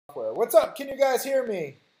What's up? Can you guys hear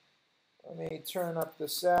me? Let me turn up the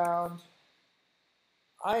sound.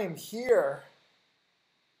 I am here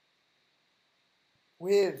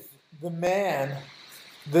with the man,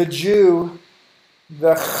 the Jew,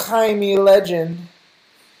 the Jaime legend.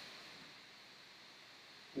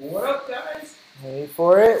 What up, guys? Wait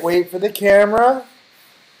for it. Wait for the camera.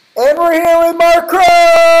 And we're here with Mark Crook!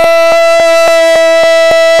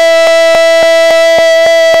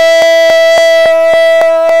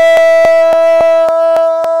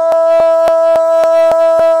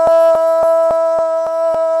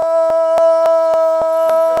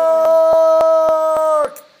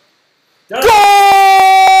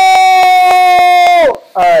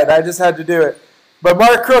 I just had to do it. But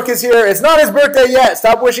Mark Crook is here. It's not his birthday yet.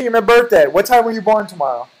 Stop wishing him a birthday. What time were you born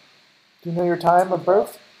tomorrow? Do you know your time of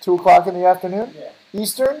birth? 2 o'clock in the afternoon? Yeah.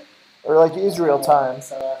 Eastern? Or like Israel time?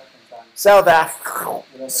 South African time. South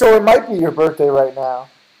Africa. So it might be your birthday right now.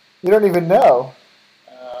 You don't even know.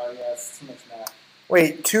 Yeah, it's too much math.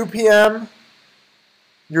 Wait, 2 p.m.?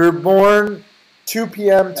 You're born 2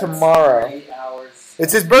 p.m. tomorrow. 8 hours.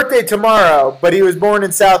 It's his birthday tomorrow, but he was born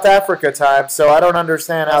in South Africa time, so I don't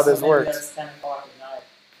understand how this works. That's 10 o'clock at night.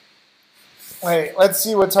 Wait, let's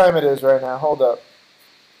see what time it is right now. Hold up.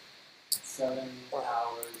 7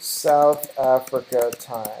 hours. South Africa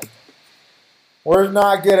time. We're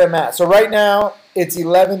not good at math. So right now, it's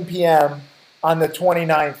 11 p.m. on the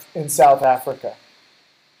 29th in South Africa.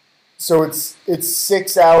 So it's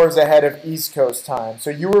 6 hours ahead of East Coast time. So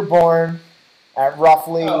you were born at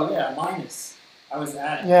roughly... Oh, yeah, minus. I was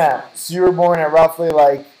adding. Yeah, so you were born at roughly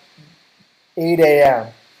like 8 a.m.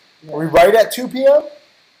 Yeah. Are we right at 2 p.m.?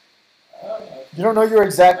 You don't know your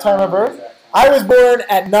exact time of birth? I was born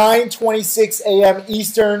at 9:26 a.m.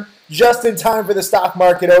 Eastern, just in time for the stock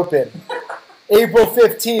market open. April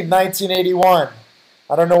 15, 1981.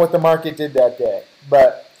 I don't know what the market did that day,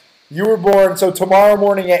 but you were born, so tomorrow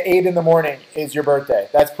morning at 8 in the morning is your birthday.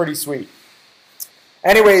 That's pretty sweet.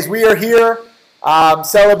 Anyways, we are here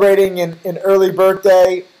celebrating an early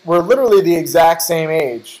birthday. We're literally the exact same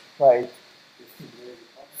age, like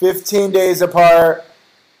 15 days apart.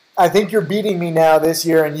 I think you're beating me now this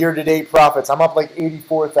year in year-to-date profits. I'm up like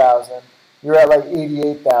 84,000. You're at like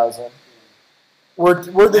 88,000. We're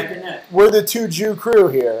the two Jew crew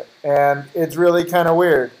here, and it's really kind of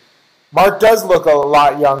weird. Mark does look a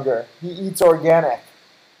lot younger. He eats organic.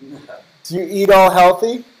 Do you eat all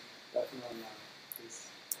healthy?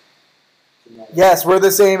 Yes, we're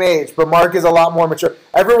the same age, but Mark is a lot more mature.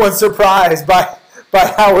 Everyone's surprised by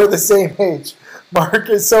how we're the same age. Mark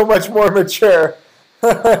is so much more mature.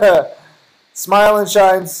 Smile and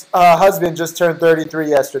Shine's husband just turned 33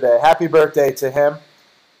 yesterday. Happy birthday to him.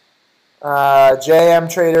 JM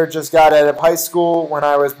Trader just got out of high school when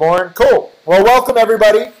I was born. Cool. Well, welcome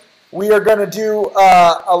everybody. We are going to do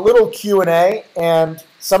a little Q&A, and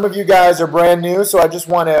some of you guys are brand new, so I just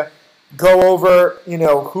want to go over,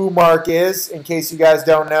 who Mark is in case you guys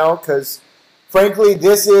don't know, because frankly,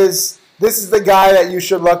 this is the guy that you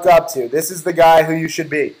should look up to. This is the guy who you should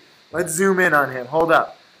be. Let's zoom in on him. Hold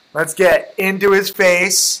up. Let's get into his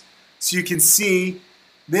face so you can see.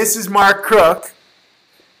 This is Mark Crook,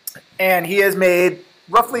 and he has made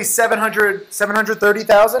roughly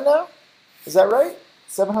 730,000 now. Is that right?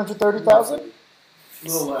 730,000? A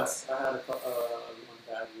little less. I had one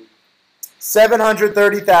bad week.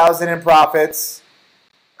 730,000 in profits.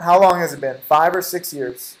 How long has it been? 5 or 6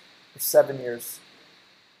 years? Or 7 years?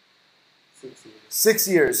 6 years. 6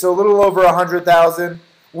 years. So a little over 100,000.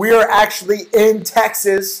 We are actually in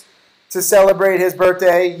Texas to celebrate his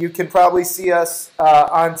birthday. You can probably see us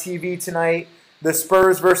on TV tonight. The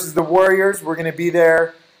Spurs versus the Warriors. We're going to be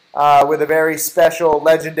there with a very special,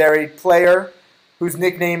 legendary player whose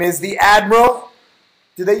nickname is the Admiral.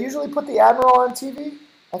 Do they usually put the Admiral on TV?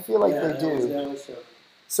 I feel like they do.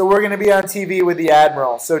 So we're going to be on TV with the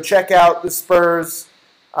Admiral. So check out the Spurs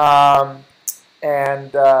and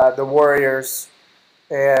the Warriors.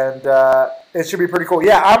 And it should be pretty cool.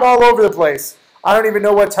 Yeah, I'm all over the place. I don't even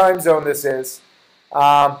know what time zone this is.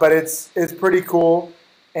 But it's pretty cool.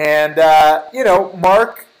 And,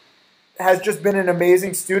 Mark has just been an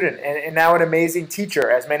amazing student and now an amazing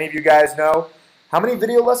teacher, as many of you guys know. How many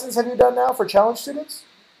video lessons have you done now for challenge students?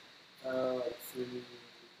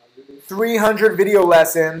 300 video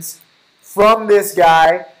lessons from this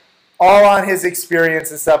guy, all on his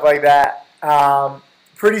experience and stuff like that.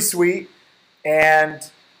 Pretty sweet.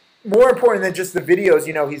 And more important than just the videos,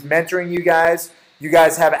 he's mentoring you guys. You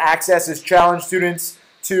guys have access as challenge students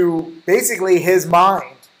to basically his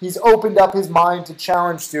mind. He's opened up his mind to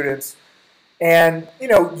challenge students. And,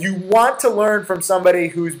 you want to learn from somebody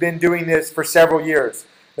who's been doing this for several years.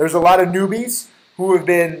 There's a lot of newbies who have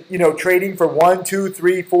been, trading for 1, 2,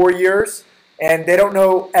 3, 4 years, and they don't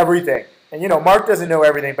know everything. And, Mark doesn't know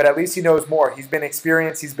everything, but at least he knows more. He's been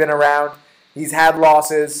experienced. He's been around. He's had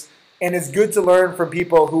losses. And it's good to learn from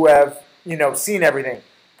people who have, seen everything.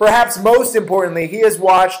 Perhaps most importantly, he has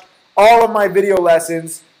watched all of my video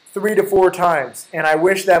lessons 3 to 4 times. And I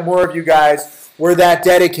wish that more of you guys were that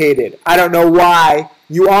dedicated. I don't know why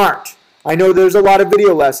you aren't. I know there's a lot of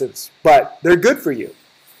video lessons, but they're good for you.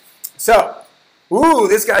 So,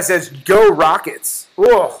 this guy says, go Rockets.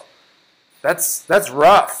 Ooh, that's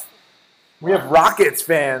rough. We have Rockets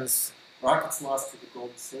fans. Rockets lost to the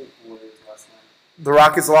Golden State Warriors last night. The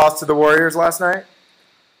Rockets lost to the Warriors last night?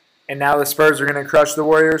 And now the Spurs are going to crush the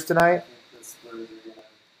Warriors tonight? I think the Spurs are going to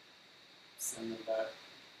send them back.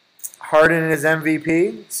 Harden is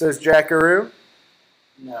MVP, says Jackaroo.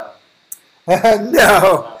 No.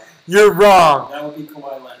 No, you're wrong. That would be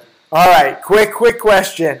Kawhi Leonard. All right, quick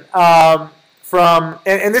question. And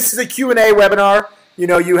this is a Q&A webinar.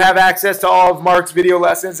 You have access to all of Mark's video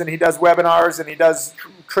lessons, and he does webinars, and he does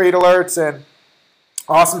trade alerts and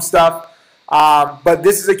awesome stuff. But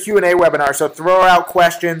this is a Q&A webinar, so throw out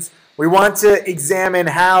questions. We want to examine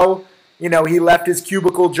how, he left his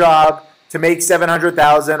cubicle job to make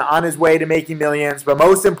 $700,000 on his way to making millions. But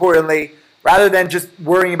most importantly, rather than just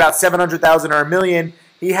worrying about $700,000 or $1 million,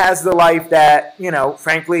 he has the life that,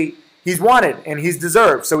 frankly, he's wanted and he's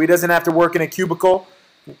deserved. So he doesn't have to work in a cubicle.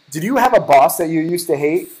 Did you have a boss that you used to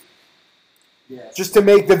hate? Yes. Just to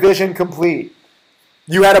make the vision complete.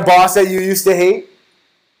 You had a boss that you used to hate?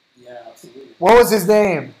 Yeah, absolutely. What was his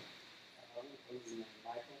name? What was his name?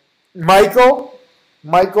 Michael? Michael?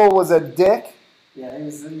 Michael was a dick? Yeah, he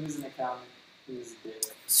was an accountant. He was a dick.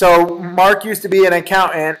 So Mark used to be an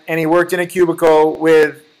accountant, and he worked in a cubicle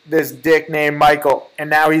with this dick named Michael. And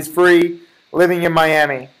now he's free, living in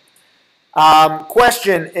Miami.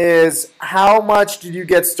 Question is, how much did you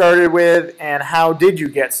get started with, and how did you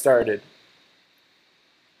get started?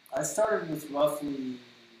 I started with roughly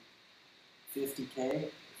 $50K.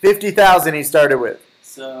 50,000 he started with.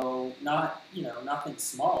 So nothing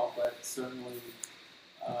small, but certainly.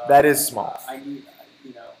 That is small. I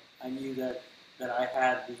knew that I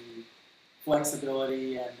had the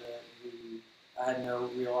flexibility and I had no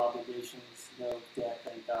real obligations, no debt,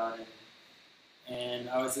 thank God, and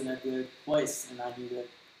I was in a good place, and I knew that,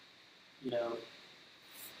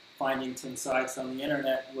 finding Tim Sykes on the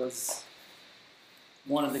internet was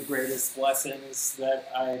one of the greatest blessings that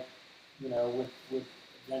I, would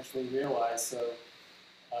eventually realize. So,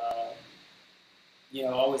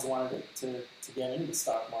 always wanted to get into the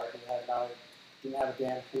stock market. Didn't have a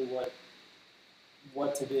damn clue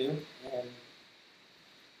what to do, and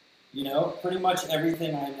pretty much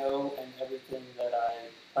everything I know and everything that I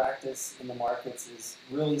practice in the markets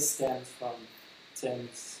really stems from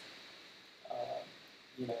Tim's,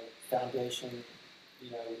 foundation,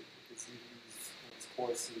 because he uses in his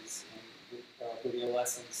courses and video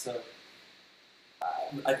lessons. So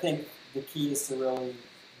I think the key is to really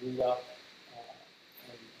read up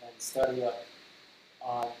and study up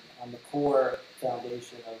on the core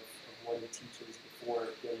foundation of what he teaches before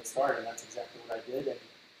getting started. And that's exactly what I did.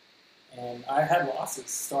 And I had losses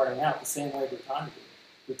starting out the same way Bertani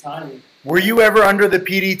did. Were you ever under the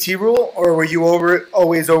PDT rule, or were you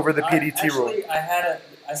always over the PDT rule? Actually,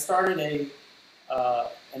 I started an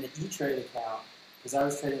E-Trade account because I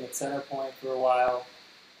was trading at Centerpoint for a while.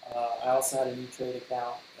 I also had an E-Trade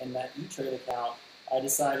account, and that E-Trade account, I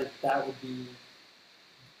decided that would be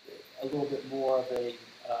a little bit more of a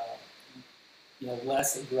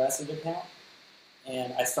less aggressive account,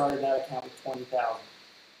 and I started that account with $20,000,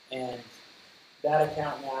 and that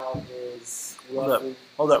account now is roughly.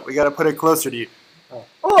 Hold up, we got to put it closer to you.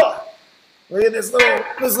 Oh, look at this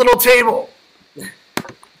little table.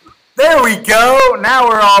 There we go. Now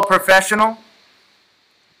we're all professional.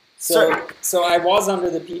 So I was under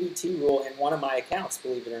the PDT rule in one of my accounts,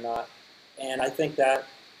 believe it or not, and I think that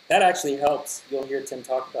actually helps. You'll hear Tim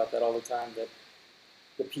talk about that all the time, that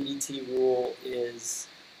the PDT rule is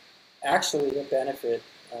actually a benefit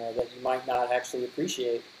that you might not actually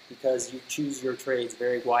appreciate because you choose your trades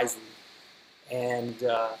very wisely. And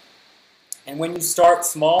when you start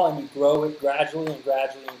small and you grow it gradually,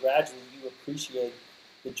 you appreciate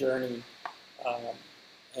the journey.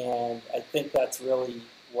 And I think that's really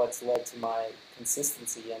what's led to my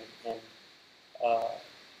consistency. And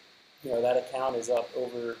that account is up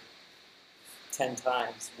over 10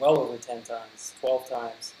 times, well over 10 times, 12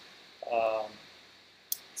 times.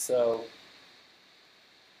 So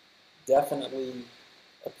definitely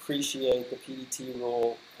appreciate the PDT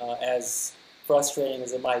rule, as frustrating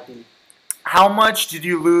as it might be. How much did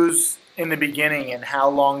you lose in the beginning, and how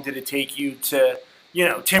long did it take you to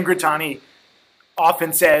Tim Grittani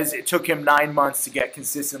often says it took him 9 months to get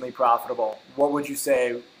consistently profitable. What would you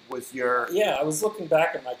say was your... Yeah, I was looking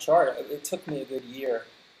back at my chart. It took me a good year,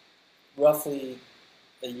 roughly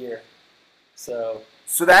a year. So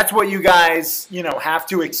that's what you guys, have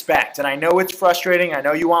to expect. And I know it's frustrating. I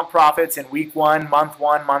know you want profits in week 1,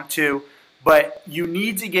 month 2, but you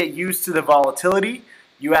need to get used to the volatility.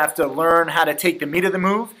 You have to learn how to take the meat of the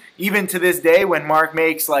move. Even to this day, when Mark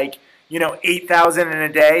makes 8,000 in a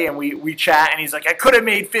day, and we chat, and he's like, I could have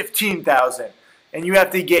made 15,000. And you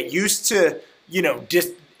have to get used to,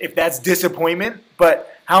 if that's disappointment.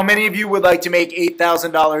 But how many of you would like to make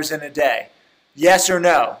 $8,000 in a day? Yes or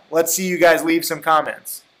no? Let's see you guys leave some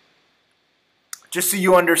comments. Just so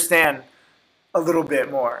you understand a little bit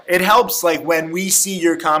more. It helps when we see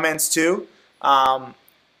your comments too.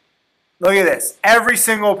 Look at this. Every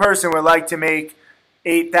single person would like to make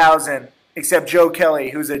 8,000 except Joe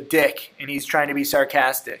Kelly, who's a dick, and he's trying to be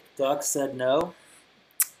sarcastic. Duck said no?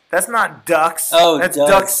 That's not Ducks. Oh, that's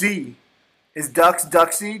Duxy. Is Ducks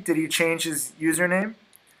Duxy? Did he change his username?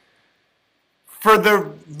 For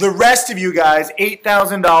the rest of you guys,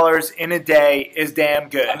 $8,000 in a day is damn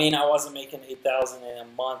good. I mean, I wasn't making $8,000 in a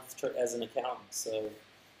month as an accountant, so...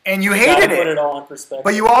 And you hated it. Put it all in perspective.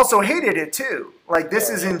 But you also hated it, too. This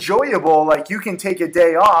is enjoyable. You can take a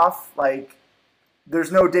day off.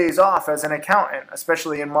 There's no days off as an accountant,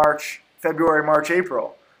 especially in February, March,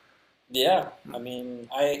 April. Yeah. I mean,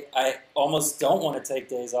 I almost don't want to take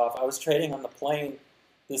days off. I was trading on the plane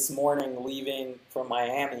this morning, leaving from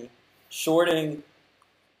Miami, shorting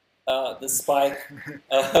the spike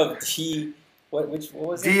of what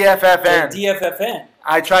was it? DFFN. DFFN.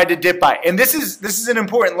 I tried to dip by. And this is an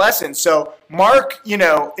important lesson. So Mark,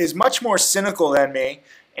 is much more cynical than me.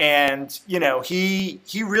 And, he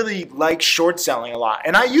really likes short selling a lot.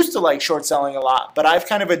 And I used to like short selling a lot, but I've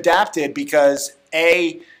kind of adapted because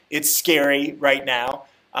A, it's scary right now.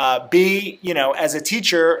 B, as a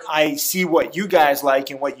teacher, I see what you guys like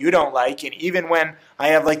and what you don't like. And even when I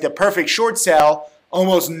have the perfect short sell,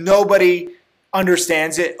 almost nobody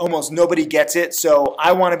understands it. Almost nobody gets it. So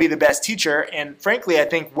I want to be the best teacher. And frankly, I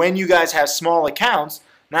think when you guys have small accounts,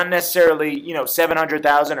 not necessarily,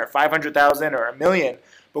 700,000 or 500,000 or $1 million,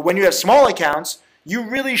 but when you have small accounts, you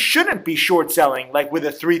really shouldn't be short selling with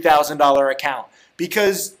a $3,000 account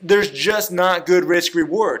because there's just not good risk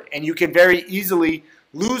reward. And you can very easily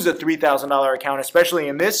lose a $3,000 account, especially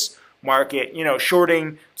in this market,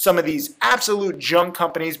 shorting some of these absolute junk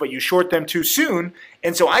companies, but you short them too soon.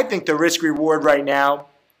 And so I think the risk reward right now,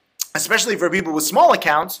 especially for people with small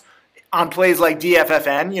accounts, on plays like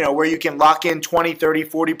DFFN, where you can lock in 20, 30,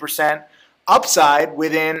 40% upside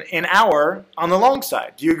within an hour on the long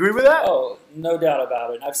side. Do you agree with that? Oh, no doubt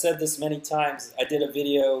about it. I've said this many times. I did a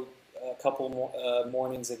video a couple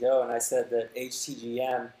mornings ago, and I said that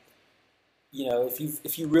HTGM,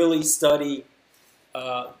 if you really study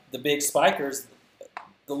the big spikers,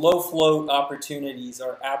 the low float opportunities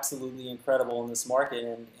are absolutely incredible in this market,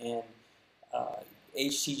 and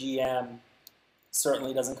HTGM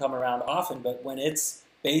certainly doesn't come around often, but when it's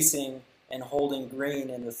basing and holding green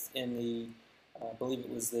in the I believe it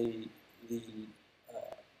was the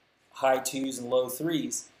high 2s and low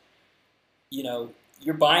 3s,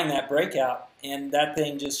 you're buying that breakout, and that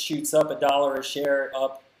thing just shoots up $1 a share,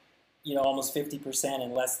 up almost 50%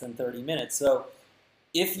 in less than 30 minutes. So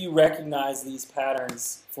if you recognize these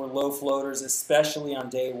patterns for low floaters, especially on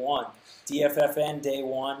day one, DFFN day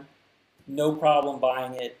one, no problem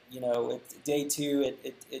buying it. Day two,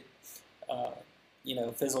 it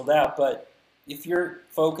fizzled out. But if you're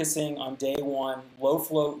focusing on day one, low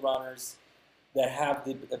float runners that have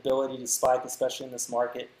the ability to spike, especially in this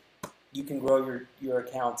market, you can grow your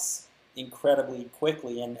accounts incredibly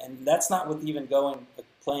quickly. And that's not with even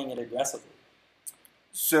playing it aggressively.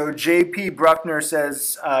 So JP Bruckner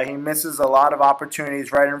says he misses a lot of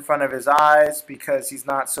opportunities right in front of his eyes because he's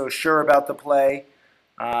not so sure about the play,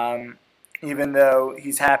 even though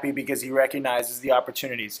he's happy because he recognizes the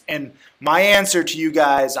opportunities. And my answer to you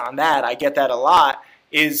guys on that, I get that a lot,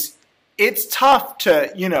 is it's tough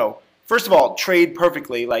to, first of all, trade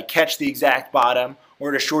perfectly, catch the exact bottom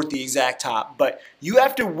or to short the exact top. But you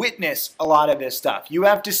have to witness a lot of this stuff. You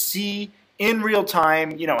have to see in real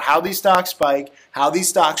time, how these stocks spike, how these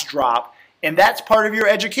stocks drop, and that's part of your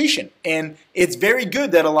education. And it's very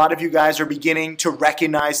good that a lot of you guys are beginning to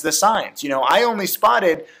recognize the signs. I only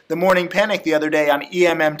spotted the morning panic the other day on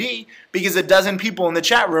EMMD because a dozen people in the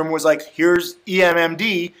chat room was like, here's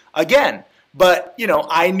EMMD again. But,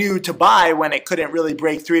 I knew to buy when it couldn't really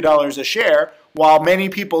break $3 a share, while many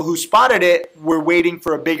people who spotted it were waiting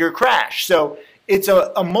for a bigger crash. So it's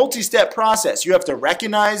a multi-step process. You have to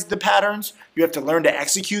recognize the patterns, you have to learn to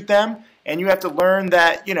execute them, and you have to learn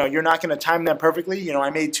that, you're not going to time them perfectly. I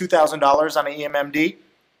made $2,000 on an EMMD.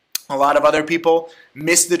 A lot of other people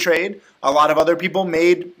missed the trade. A lot of other people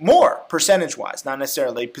made more percentage-wise, not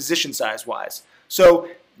necessarily position size-wise. So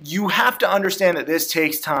you have to understand that this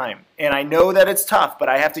takes time. And I know that it's tough, but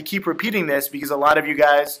I have to keep repeating this because a lot of you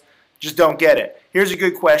guys just don't get it. Here's a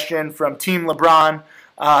good question from Team LeBron.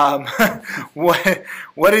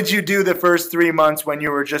 What did you do the first 3 months when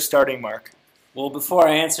you were just starting, Mark? Well, before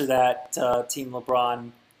I answer that, Team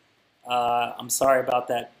LeBron, I'm sorry about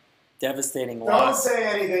that devastating loss. Don't say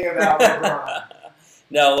anything about LeBron.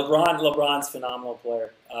 No, LeBron's a phenomenal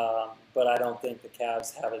player, but I don't think the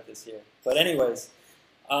Cavs have it this year. But anyways,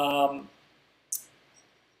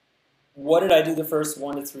 what did I do the first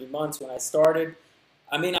 1 to 3 months when I started?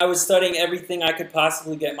 I mean, I was studying everything I could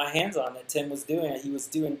possibly get my hands on that Tim was doing. He was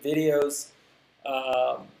doing videos.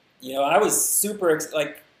 I was super,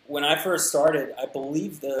 when I first started, I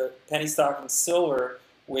believe the penny stock and silver,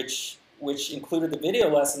 which included the video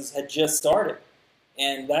lessons, had just started.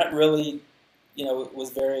 And that really, was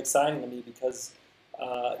very exciting to me because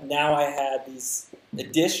now I had these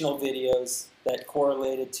additional videos that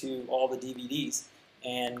correlated to all the DVDs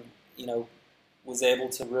and, was able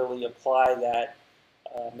to really apply that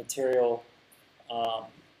material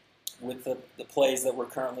with the plays that were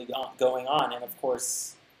currently going on. And, of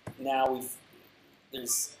course, now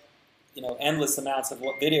there's endless amounts of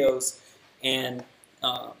videos, and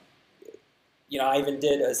I even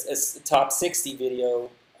did a top 60 video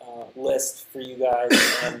list for you guys,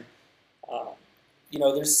 and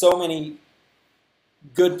there's so many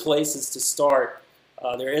good places to start.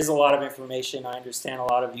 There is a lot of information. I understand a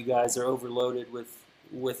lot of you guys are overloaded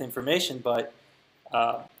with information, but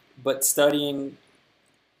studying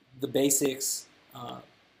the basics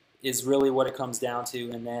is really what it comes down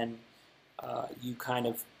to, and then you kind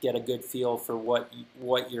of get a good feel for what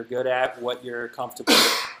you're good at, what you're comfortable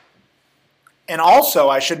with. And also,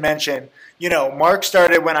 I should mention, Mark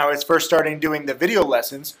started when I was first starting doing the video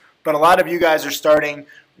lessons, but a lot of you guys are starting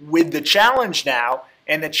with the challenge now,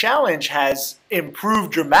 and the challenge has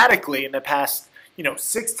improved dramatically in the past,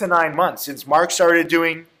 6 to 9 months since Mark started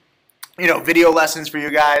doing, video lessons for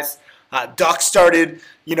you guys. Duck started,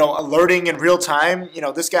 alerting in real time.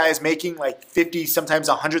 This guy is making like $50,000, sometimes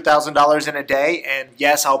 $100,000 in a day. And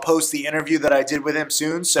yes, I'll post the interview that I did with him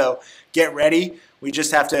soon. So get ready. We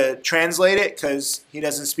just have to translate it because he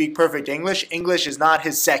doesn't speak perfect English. English is not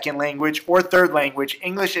his second language or third language.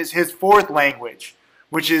 English is his fourth language,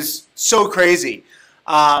 which is so crazy.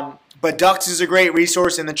 But Dux is a great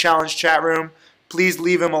resource in the challenge chat room. Please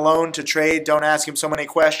leave him alone to trade. Don't ask him so many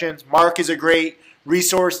questions. Mark is a great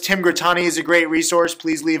resource. Tim Grattani is a great resource.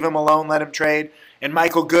 Please leave him alone. Let him trade. And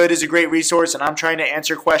Michael Good is a great resource, and I'm trying to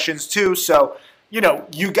answer questions too. So,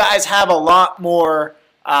 you guys have a lot more,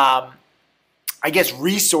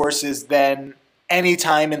 resources than any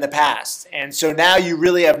time in the past. And so now you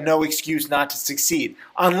really have no excuse not to succeed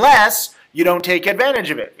unless you don't take advantage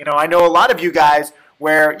of it. I know a lot of you guys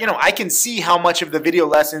where, I can see how much of the video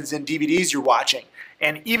lessons and DVDs you're watching.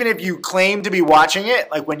 And even if you claim to be watching it,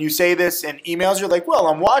 like when you say this in emails, you're like, well,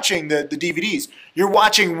 I'm watching the DVDs. You're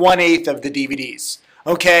watching 1/8 of the DVDs,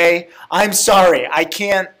 okay? I'm sorry. I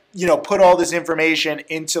can't, put all this information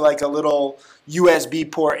into like a little USB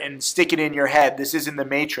port and stick it in your head. This isn't the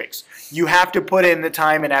Matrix. You have to put in the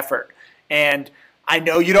time and effort. And I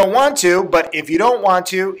know you don't want to, but if you don't want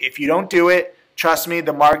to, if you don't do it, trust me,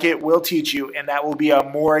 the market will teach you, and that will be a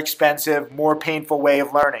more expensive, more painful way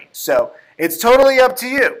of learning. So it's totally up to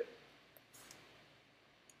you.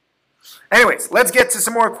 Anyways, let's get to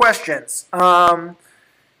some more questions.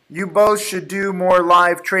 You both should do more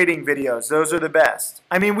live trading videos. Those are the best.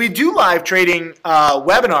 I mean, we do live trading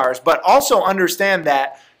webinars, but also understand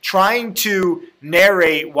that trying to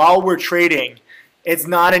narrate while we're trading, it's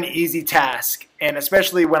not an easy task. And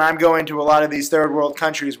especially when I'm going to a lot of these third world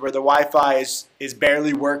countries where the Wi-Fi is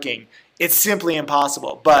barely working, it's simply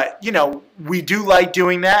impossible. But, we do like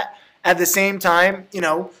doing that. At the same time,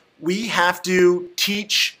 we have to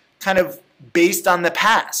teach kind of based on the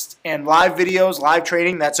past. And live videos, live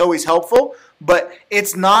trading, that's always helpful. But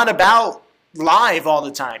it's not about live all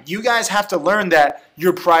the time. You guys have to learn that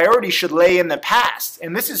your priority should lay in the past.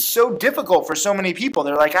 And this is so difficult for so many people.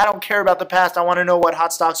 They're like, I don't care about the past. I want to know what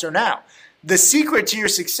hot stocks are now. The secret to your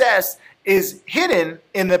success is hidden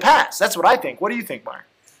in the past. That's what I think. What do you think, Mark?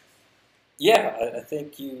 Yeah, I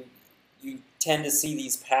think you tend to see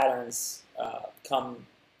these patterns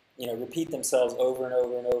repeat themselves over and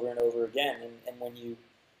over and over and over again. And when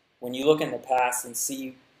you look in the past and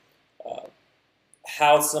see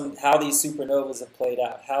how these supernovas have played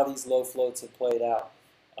out, how these low floats have played out.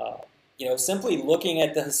 Simply looking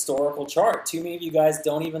at the historical chart. Too many of you guys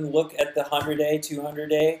don't even look at the 100-day,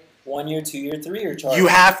 200-day, 1 year, 2 year, 3 year chart. You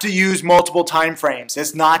have to use multiple time frames.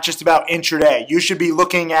 It's not just about intraday. You should be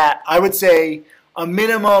looking at, I would say, a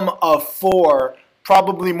minimum of 4,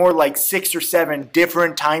 probably more like 6 or 7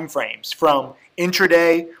 different time frames, from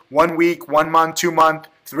intraday, 1 week, 1 month, 2 month,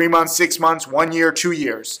 3 months, 6 months, 1 year, 2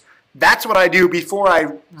 years. That's what I do before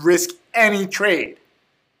I risk any trade.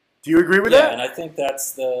 Do you agree with that? Yeah, and I think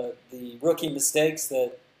that's the rookie mistakes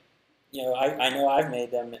that, I know I've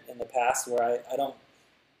made them in the past, where I don't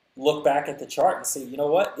look back at the chart and say, you know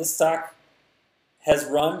what, this stock has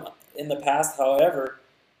run in the past. However,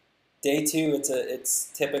 day 2,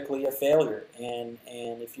 it's typically a failure, and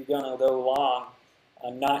if you're going to go long,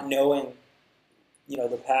 not knowing,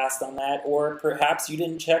 the past on that, or perhaps you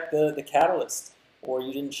didn't check the catalyst, or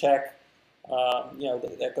you didn't check,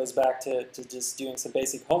 that goes back to just doing some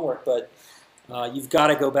basic homework, but you've got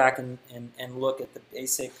to go back and look at the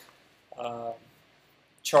basic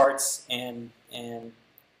charts, and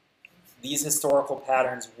these historical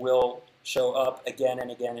patterns will show up again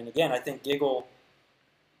and again and again. I think Giggle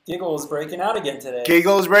is breaking out again today.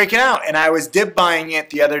 Giggle is breaking out, and I was dip buying it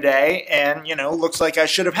the other day, and, looks like I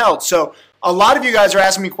should have held. So a lot of you guys are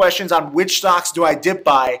asking me questions on which stocks do I dip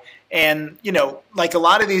buy, and, like a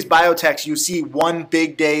lot of these biotechs, you see one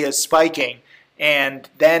big day is spiking, and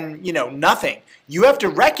then, nothing. You have to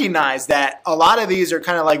recognize that a lot of these are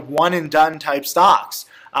kind of like one-and-done type stocks.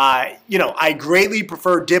 I greatly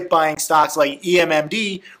prefer dip buying stocks like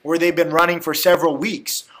EMMD, where they've been running for several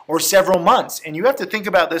weeks or several months. And you have to think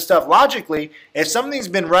about this stuff logically. If something's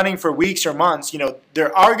been running for weeks or months,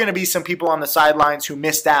 there are going to be some people on the sidelines who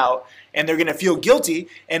missed out, and they're going to feel guilty.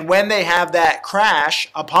 And when they have that crash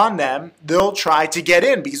upon them, they'll try to get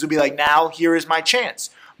in, because they'll be like, now here is my chance.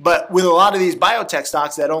 But with a lot of these biotech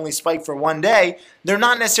stocks that only spike for one day, they're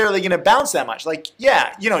not necessarily going to bounce that much. Like,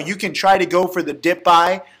 yeah, you can try to go for the dip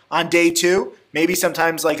buy on day 2. Maybe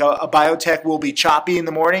sometimes like a biotech will be choppy in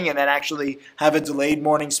the morning and then actually have a delayed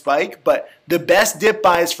morning spike. But the best dip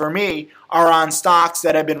buys for me are on stocks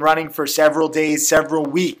that have been running for several days, several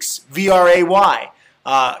weeks. VRAY,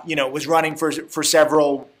 was running for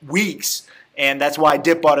several weeks. And that's why I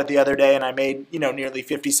dip bought it the other day, and I made, nearly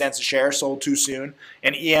 50 cents a share, sold too soon.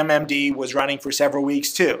 And EMMD was running for several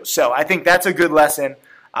weeks too. So I think that's a good lesson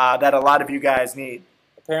that a lot of you guys need.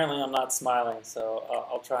 Apparently I'm not smiling, so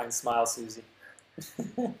I'll try and smile, Susie.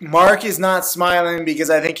 Mark is not smiling because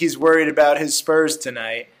I think he's worried about his Spurs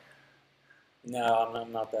tonight. No,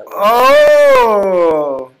 I'm not that worried.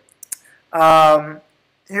 Oh!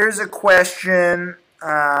 Here's a question.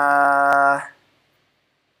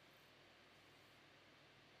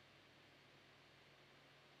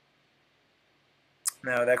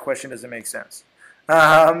 No, that question doesn't make sense.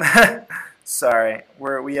 Sorry,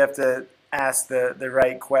 we have to ask the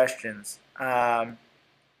right questions.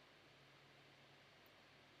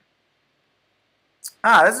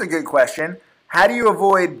 This is a good question. How do you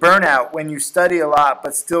avoid burnout when you study a lot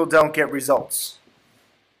but still don't get results?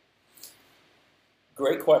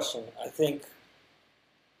 Great question. I think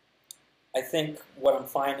what I'm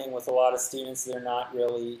finding with a lot of students, they're not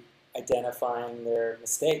really identifying their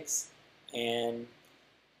mistakes. And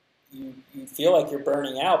you feel like you're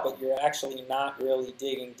burning out, but you're actually not really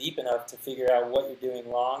digging deep enough to figure out what you're doing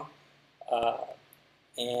wrong.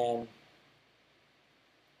 And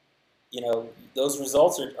those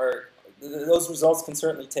results those results can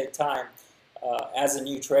certainly take time as a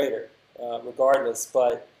new trader, regardless.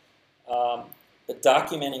 But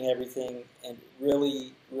documenting everything and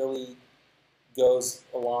really goes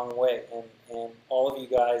a long way. And all of you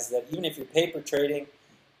guys, that even if you're paper trading,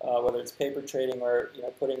 whether it's paper trading or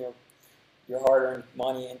putting your hard-earned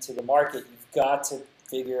money into the market, you've got to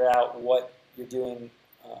figure out what you're doing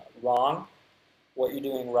wrong, what you're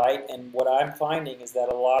doing right. And what I'm finding is that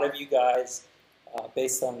a lot of you guys,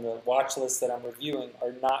 based on the watch list that I'm reviewing,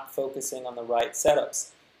 are not focusing on the right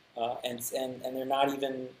setups, and they're not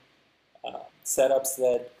even setups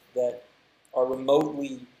that are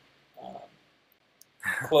remotely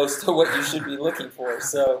close to what you should be looking for.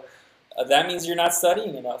 So that means you're not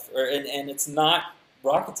studying enough, and it's not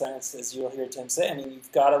rocket science, as you'll hear Tim say. I mean,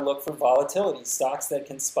 you've got to look for volatility, stocks that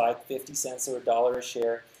can spike 50 cents or $1 a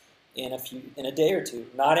share in a day or two,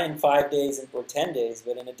 not in 5 days or 10 days,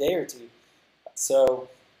 but in a day or two. So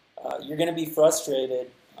you're going to be frustrated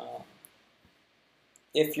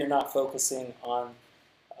if you're not focusing on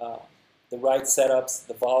the right setups,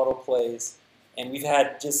 the volatile plays, and we've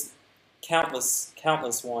had just countless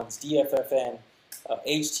ones: DFFN,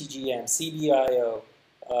 HTGM, CDIO,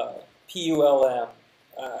 PULM.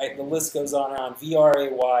 The list goes on and on.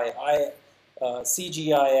 VRAY,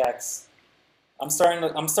 CGIX. I'm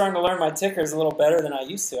starting to learn my tickers a little better than I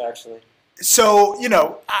used to, actually. So,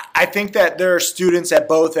 I think that there are students at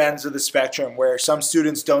both ends of the spectrum where some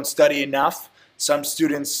students don't study enough. Some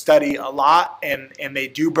students study a lot and they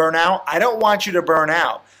do burn out. I don't want you to burn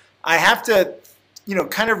out. I have to,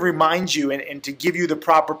 kind of remind you and to give you the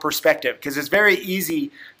proper perspective, because it's very easy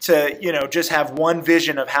to, just have one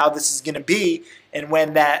vision of how this is going to be. And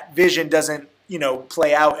when that vision doesn't,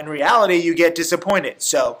 play out in reality, you get disappointed.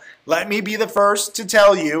 So let me be the first to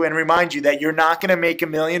tell you and remind you that you're not going to make $1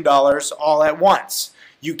 million all at once.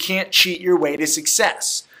 You can't cheat your way to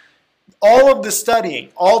success. All of the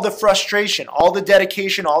studying, all the frustration, all the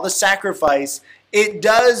dedication, all the sacrifice, it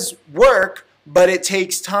does work, but it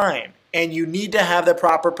takes time. And you need to have the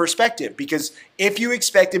proper perspective, because if you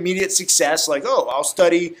expect immediate success, like, oh, I'll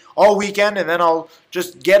study all weekend and then I'll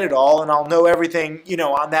just get it all and I'll know everything,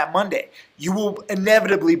 on that Monday, you will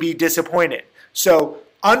inevitably be disappointed. So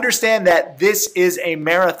understand that this is a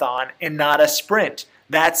marathon and not a sprint.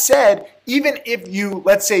 That said, even if you,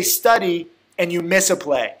 let's say, study and you miss a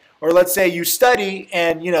play, or let's say you study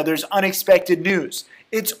and, there's unexpected news,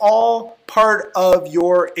 it's all part of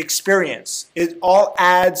your experience. It all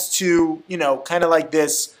adds to, kind of like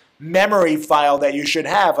this memory file that you should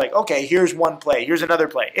have. Like, okay, here's one play, here's another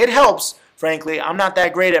play. It helps, frankly. I'm not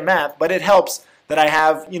that great at math, but it helps that I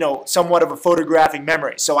have, somewhat of a photographic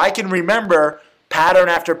memory. So I can remember pattern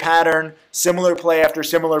after pattern, similar play after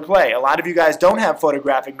similar play. A lot of you guys don't have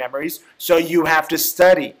photographic memories, so you have to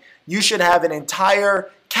study. You should have an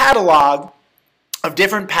entire catalog of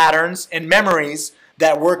different patterns and memories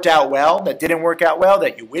that worked out well, that didn't work out well,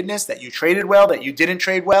 that you witnessed, that you traded well, that you didn't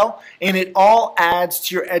trade well, and it all adds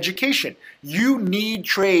to your education. You need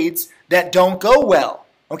trades that don't go well,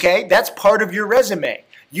 okay? That's part of your resume.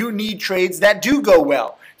 You need trades that do go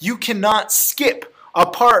well. You cannot skip a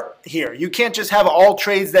part here. You can't just have all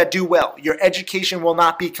trades that do well. Your education will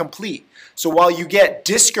not be complete. So while you get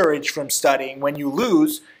discouraged from studying when you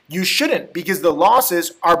lose, you shouldn't, because the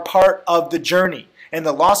losses are part of the journey. And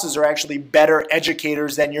the losses are actually better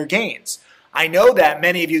educators than your gains. I know that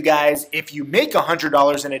many of you guys, if you make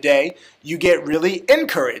 $100 in a day, you get really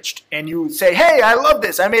encouraged. And you say, hey, I love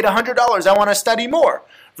this. I made $100. I want to study more.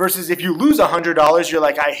 Versus if you lose $100, you're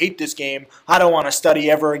like, I hate this game. I don't want to study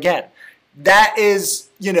ever again. That is,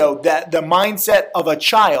 the mindset of a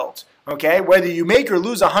child. Okay? Whether you make or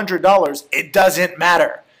lose $100, it doesn't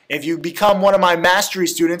matter. If you become one of my mastery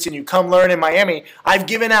students and you come learn in Miami, I've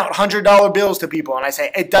given out $100 bills to people. And I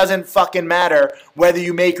say, it doesn't fucking matter whether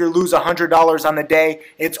you make or lose $100 on the day.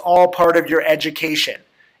 It's all part of your education.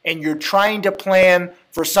 And you're trying to plan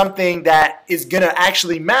for something that is going to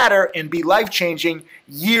actually matter and be life-changing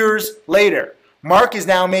years later. Mark is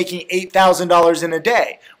now making $8,000 in a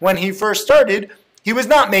day. When he first started, he was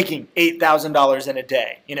not making $8,000 in a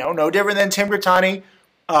day. No different than Tim Grittani,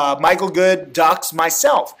 Michael Good, Ducks,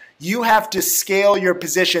 myself. You have to scale your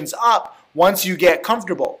positions up once you get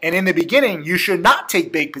comfortable. And in the beginning, you should not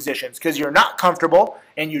take big positions because you're not comfortable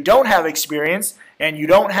and you don't have experience and you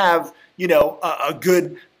don't have, a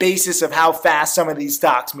good basis of how fast some of these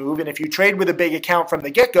stocks move. And if you trade with a big account from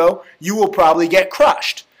the get-go, you will probably get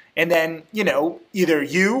crushed. And then, either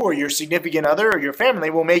you or your significant other or your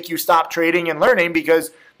family will make you stop trading and learning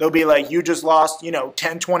because they'll be like, you just lost, $10,000,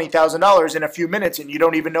 $20,000 in a few minutes and you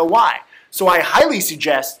don't even know why. So I highly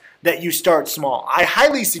suggest that you start small. I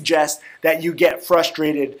highly suggest that you get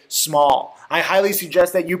frustrated small. I highly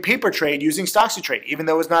suggest that you paper trade using stocks to trade. Even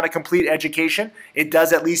though it's not a complete education, it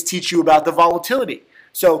does at least teach you about the volatility.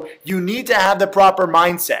 So you need to have the proper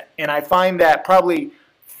mindset. And I find that probably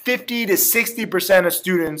 50 to 60% of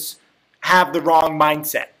students have the wrong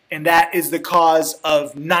mindset. And that is the cause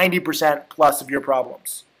of 90% plus of your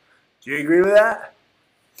problems. Do you agree with that?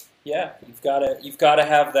 Yeah, you've got to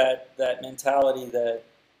have that mentality that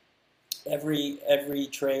every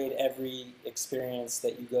trade, every experience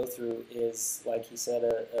that you go through is, like he said,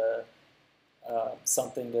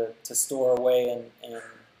 something to store away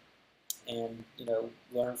and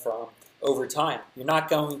learn from over time. You're not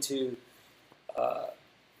going to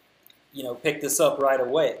pick this up right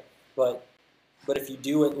away, but if you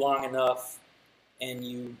do it long enough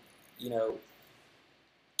and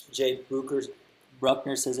Jay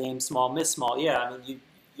Bruckner says aim small, miss small. Yeah, I mean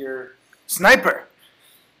you're sniper.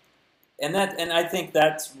 And I think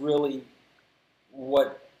that's really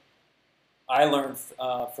what I learned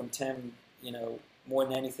from Tim, more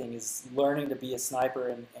than anything, is learning to be a sniper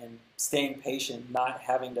and staying patient, not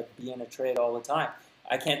having to be in a trade all the time.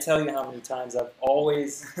 I can't tell you how many times I've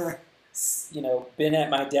always, been at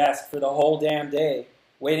my desk for the whole damn day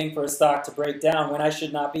waiting for a stock to break down when I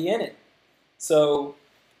should not be in it. So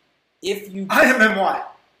if you... IMMY.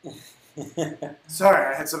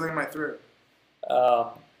 Sorry, I had something in my throat.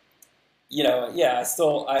 You know, yeah,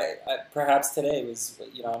 I perhaps today was,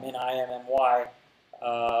 you know, I'm in IMMY.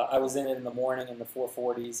 I was in it in the morning in the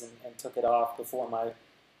 440s and took it off before my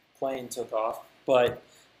plane took off. But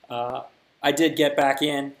I did get back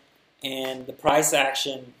in, and the price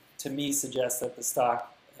action to me suggests that the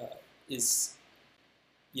stock is,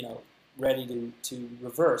 you know, ready to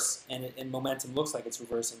reverse, and momentum looks like it's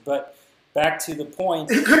reversing. But back to the point,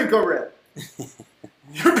 it couldn't go red.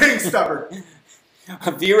 You're being stubborn.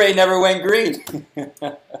 V-Ray never went green.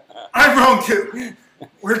 I'm wrong too.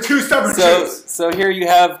 We're two stubborn Jews. So here you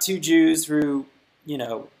have two Jews who, you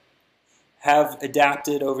know, have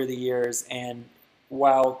adapted over the years, and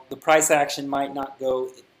while the price action might not go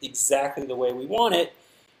exactly the way we want it,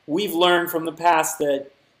 we've learned from the past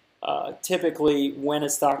that typically when a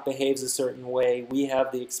stock behaves a certain way, we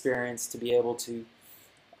have the experience to be able to,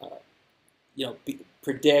 you know,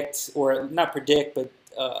 predict, or not predict, but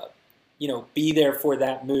you know, be there for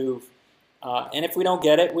that move. And if we don't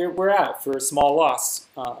get it, we're out for a small loss.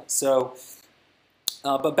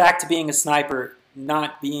 But back to being a sniper,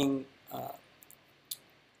 not being,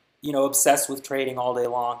 you know, obsessed with trading all day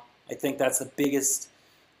long. I think that's the biggest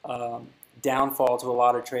downfall to a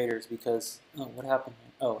lot of traders because, oh, what happened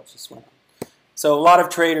here? Oh, it just went on. So a lot of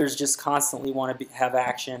traders just constantly want to have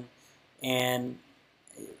action, and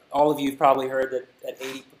all of you have probably heard that at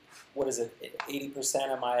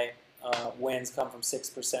 80% of my wins come from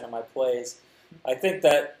 6% of my plays. I think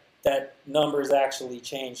that number has actually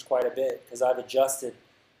changed quite a bit because I've adjusted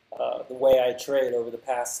the way I trade over the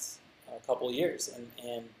past couple of years,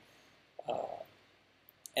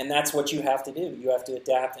 and that's what you have to do. You have to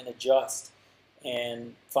adapt and adjust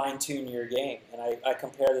and fine-tune your game. And I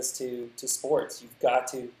compare this to sports. You've got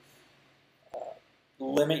to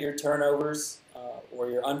limit your turnovers or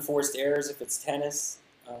your unforced errors if it's tennis.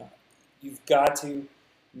 You've got to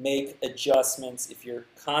make adjustments if you're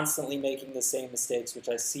constantly making the same mistakes, which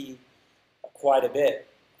I see quite a bit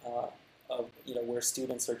of, you know, where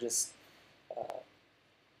students are just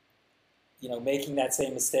you know, making that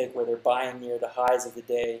same mistake where they're buying near the highs of the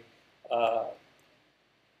day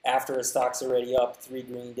after a stock's already up 3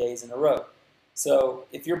 green days in a row. So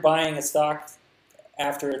if you're buying a stock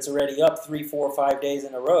after it's already up 3, 4, 5 days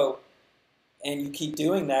in a row, and you keep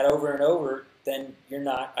doing that over and over, then you're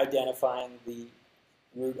not identifying the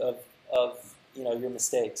root of you know, your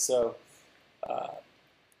mistakes. So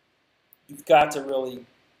you've got to really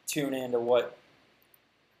tune into what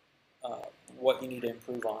you need to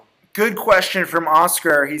improve on. Good question from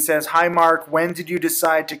Oscar. He says, "Hi Mark, when did you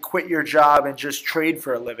decide to quit your job and just trade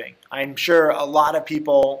for a living?" I'm sure a lot of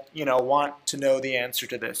people, you know, want to know the answer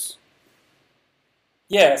to this.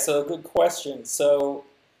 Yeah, so good question. So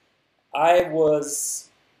I was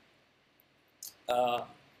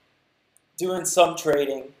doing some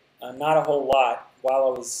trading, not a whole lot, while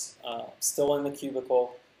I was still in the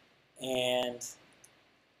cubicle, and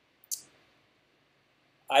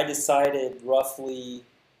I decided roughly,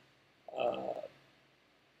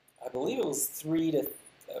 I believe it was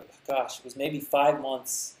it was maybe 5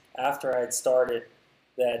 months after I had started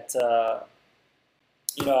that,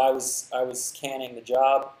 you know, I was canning the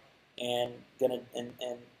job and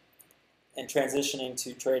transitioning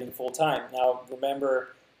to trading full time. Now,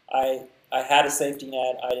 remember, I had a safety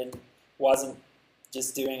net. Wasn't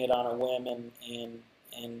just doing it on a whim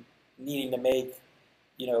and needing to make,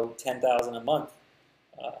 you know, $10,000 a month.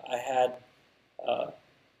 I had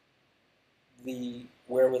the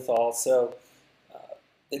wherewithal. So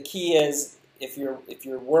the key is if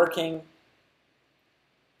you're working,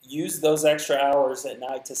 use those extra hours at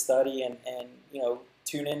night to study and you know,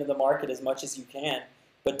 tune into the market as much as you can.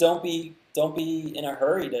 But don't be in a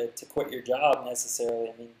hurry to quit your job necessarily.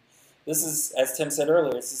 I mean, this is, as Tim said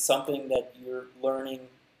earlier, this is something that you're learning.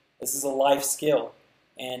 This is a life skill,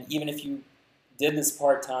 and even if you did this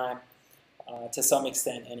part-time, to some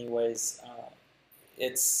extent anyways,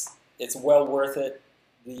 it's well worth it.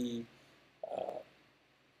 The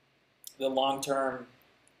long-term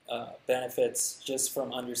benefits just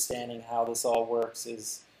from understanding how this all works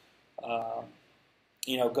is,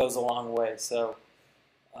 you know, goes a long way. So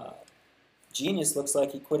Genius looks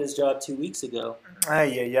like he quit his job 2 weeks ago.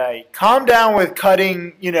 Ay. Calm down with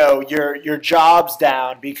cutting, you know, your jobs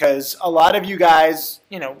down, because a lot of you guys,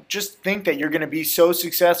 you know, just think that you're going to be so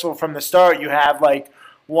successful from the start. You have like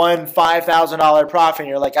one $5,000 profit and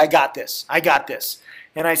you're like, I got this.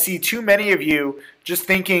 And I see too many of you just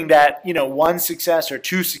thinking that, you know, one success or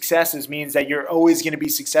two successes means that you're always going to be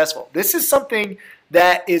successful. This is something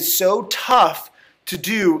that is so tough to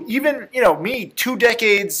do, even, me 2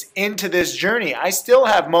 decades into this journey, I still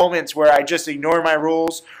have moments where I just ignore my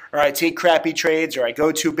rules, or I take crappy trades, or I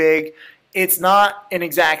go too big. It's not an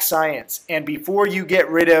exact science. And before you get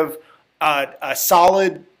rid of a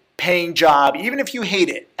solid paying job, even if you hate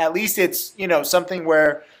it, at least it's, something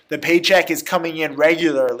where the paycheck is coming in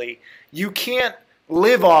regularly. You can't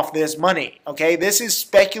live off this money, okay? This is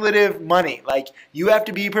speculative money. Like, you have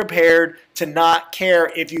to be prepared to not care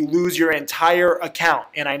if you lose your entire account.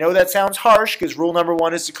 And I know that sounds harsh because rule number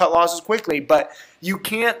 1 is to cut losses quickly, but you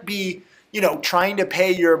can't be, trying to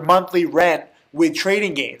pay your monthly rent with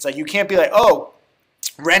trading gains. Like, you can't be like, oh,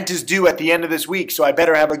 rent is due at the end of this week, so I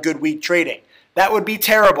better have a good week trading. That would be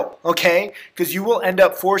terrible, okay? Because you will end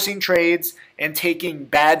up forcing trades and taking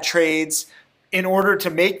bad trades in order to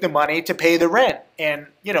make the money to pay the rent. And,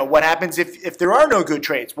 what happens if there are no good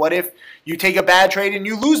trades? What if you take a bad trade and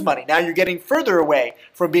you lose money? Now you're getting further away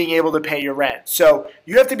from being able to pay your rent. So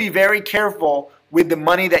you have to be very careful with the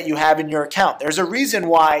money that you have in your account. There's a reason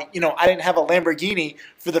why, I didn't have a Lamborghini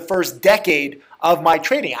for the first decade of my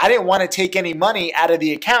trading. I didn't want to take any money out of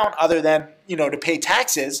the account other than, to pay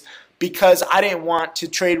taxes, because I didn't want to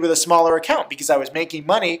trade with a smaller account because I was making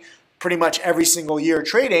money pretty much every single year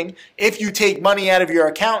trading. If you take money out of your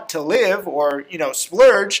account to live or,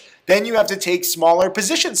 splurge, then you have to take smaller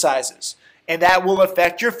position sizes, and that will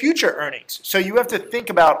affect your future earnings. So you have to think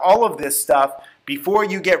about all of this stuff before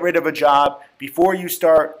you get rid of a job, before you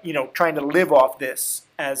start, trying to live off this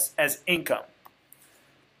as income.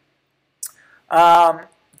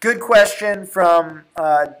 Good question from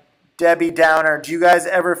Debbie Downer. Do you guys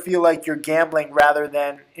ever feel like you're gambling rather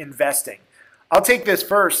than investing? I'll take this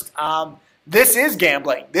first. This is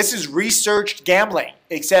gambling. This is researched gambling,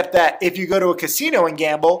 except that if you go to a casino and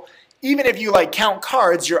gamble, even if you count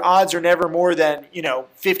cards, your odds are never more than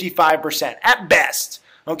 55% at best.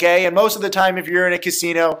 Okay, and most of the time, if you're in a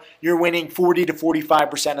casino, you're winning 40 to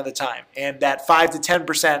 45% of the time, and that 5 to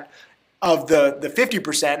 10% of the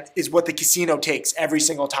 50% is what the casino takes every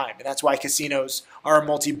single time, and that's why casinos are a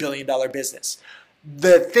multi-billion-dollar business.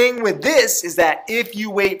 The thing with this is that if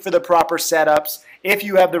you wait for the proper setups, if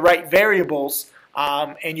you have the right variables,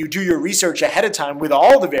 and you do your research ahead of time with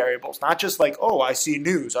all the variables, not just like, oh, I see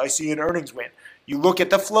news, I see an earnings win. You look at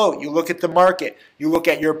the float, you look at the market, you look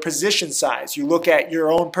at your position size, you look at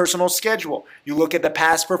your own personal schedule, you look at the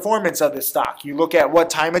past performance of the stock, you look at what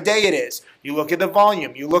time of day it is, you look at the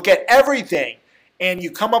volume, you look at everything, and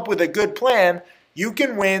you come up with a good plan. You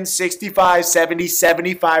can win 65, 70,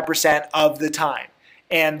 75% of the time.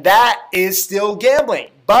 And that is still gambling,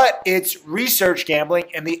 but it's research gambling,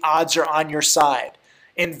 and the odds are on your side.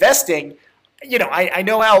 Investing, I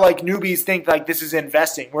know how newbies think this is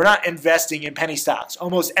investing. We're not investing in penny stocks.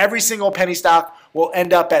 Almost every single penny stock will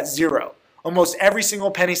end up at zero. Almost every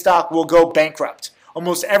single penny stock will go bankrupt.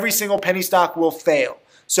 Almost every single penny stock will fail.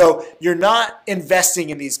 So you're not investing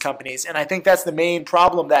in these companies, and I think that's the main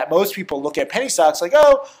problem, that most people look at penny stocks like,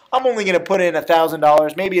 oh, I'm only going to put in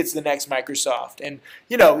 $1,000. Maybe it's the next Microsoft. And,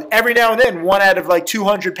 every now and then, 1 out of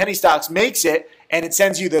 200 penny stocks makes it, and it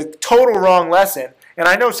sends you the total wrong lesson. And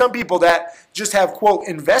I know some people that just have, quote,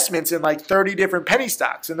 investments in 30 different penny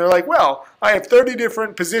stocks. And they're like, well, I have 30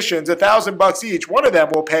 different positions, $1,000 each. One of them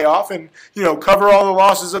will pay off and, cover all the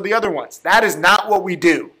losses of the other ones. That is not what we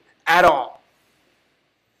do at all.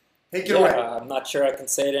 Take it away. I'm not sure I can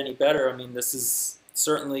say it any better. I mean, this is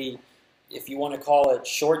certainly, if you want to call it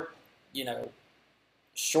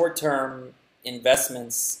short-term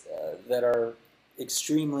investments that are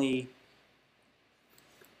extremely,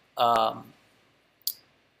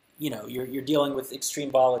 you're dealing with extreme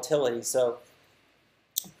volatility. So,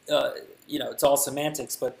 it's all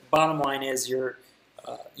semantics. But bottom line is,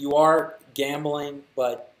 you are gambling,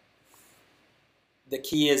 but the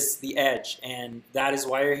key is the edge, and that is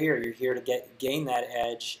why you're here. You're here to gain that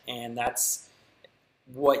edge, and that's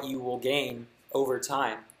what you will gain over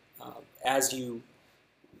time as you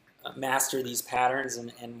master these patterns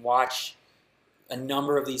and watch a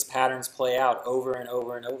number of these patterns play out over and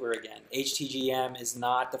over and over again. HTGM is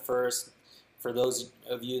not the first. For those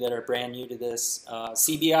of you that are brand new to this,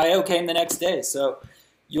 CBIO came the next day, so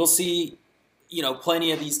you'll see,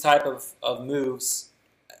 plenty of these type of moves.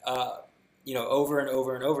 Over and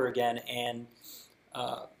over and over again, and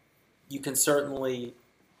you can certainly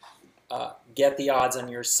get the odds on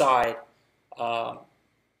your side,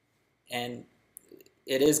 and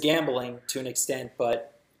it is gambling to an extent,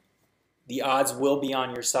 but the odds will be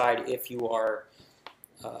on your side if you are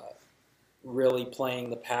really playing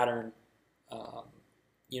the pattern,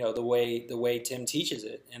 the way Tim teaches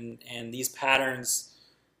it, and these patterns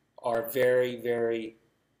are very, very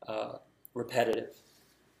repetitive.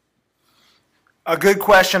 A good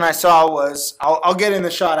question I saw was, I'll get in the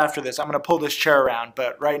shot after this. I'm going to pull this chair around,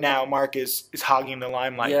 but right now Mark is hogging the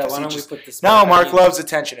limelight. Yeah, why don't we put this No, back? Mark loves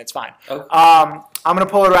attention. It's fine. Okay. I'm going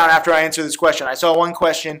to pull it around after I answer this question. I saw one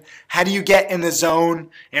question. How do you get in the zone,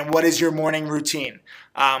 and what is your morning routine?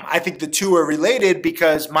 I think the two are related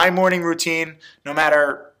because my morning routine, no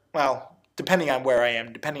matter, well, depending on where I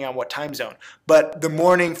am, depending on what time zone, but the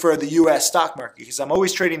morning for the U.S. stock market, because I'm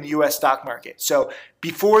always trading the U.S. stock market. So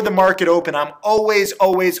before the market open, I'm always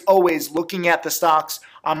looking at the stocks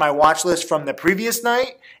on my watch list from the previous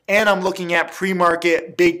night, and I'm looking at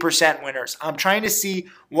pre-market big percent winners. I'm trying to see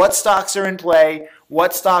what stocks are in play,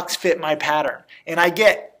 what stocks fit my pattern. And I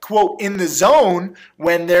get, quote, in the zone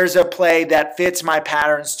when there's a play that fits my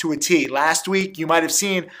patterns to a T. Last week, you might have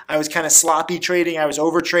seen I was kind of sloppy trading. I was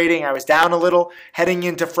over trading. I was down a little heading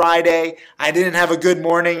into Friday. I didn't have a good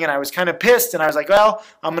morning, and I was kind of pissed. And I was like, well,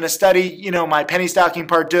 I'm going to study, my penny stocking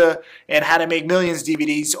part 2 and how to make millions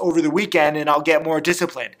DVDs over the weekend, and I'll get more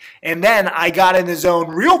disciplined. And then I got in the zone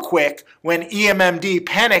real quick when EMMD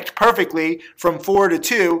panicked perfectly from 4 to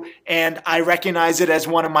 2, and I recognized it as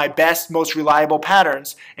one of my best, most reliable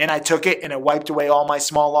patterns. And I took it, and it wiped away all my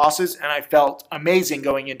small losses, and I felt amazing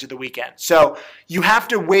going into the weekend. So you have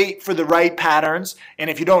to wait for the right patterns, and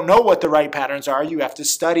if you don't know what the right patterns are, you have to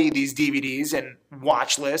study these DVDs and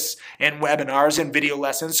watch lists and webinars and video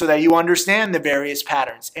lessons so that you understand the various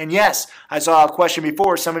patterns. And yes, I saw a question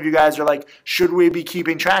before. Some of you guys are like, should we be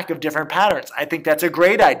keeping track of different patterns? I think that's a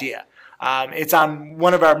great idea. It's on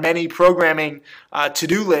one of our many programming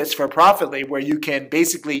to-do lists for Profitly, where you can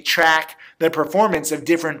basically track the performance of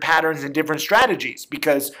different patterns and different strategies.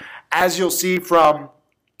 Because as you'll see from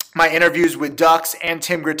my interviews with Dux and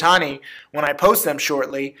Tim Grittani, when I post them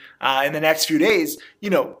shortly in the next few days,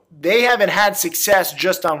 they haven't had success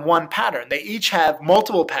just on one pattern. They each have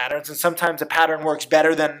multiple patterns, and sometimes a pattern works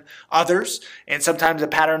better than others, and sometimes a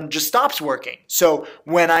pattern just stops working. So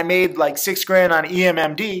when I made like $6,000 on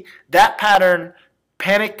EMMD, that pattern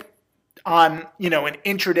panicked on an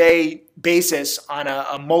intraday basis on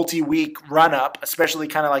a multi-week run-up, especially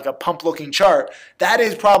kind of like a pump-looking chart. That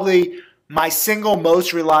is probably my single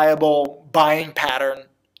most reliable buying pattern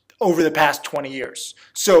over the past 20 years.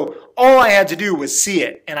 So all I had to do was see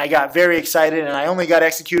it, and I got very excited, and I only got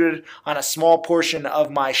executed on a small portion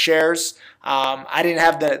of my shares. I didn't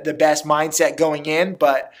have the best mindset going in,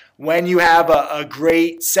 but when you have a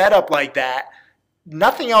great setup like that,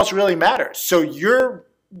 nothing else really matters. So your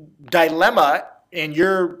dilemma and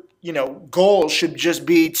your goal should just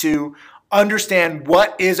be to understand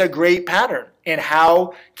what is a great pattern and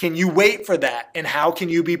how can you wait for that and how can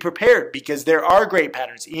you be prepared, because there are great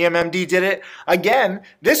patterns. EMMD did it again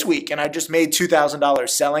this week, and I just made $2,000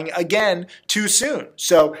 selling again too soon.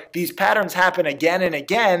 So these patterns happen again and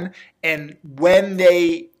again, and when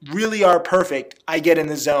they really are perfect, I get in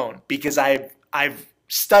the zone because I've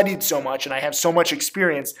studied so much and I have so much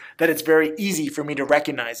experience that it's very easy for me to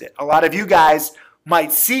recognize it. A lot of you guys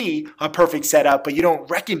might see a perfect setup, but you don't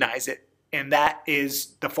recognize it, and that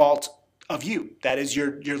is the fault of you. That is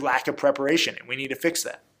your lack of preparation, and we need to fix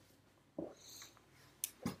that.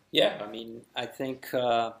 Yeah, I think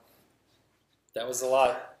that was a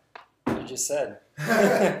lot you just said.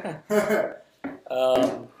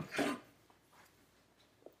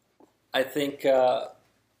 I think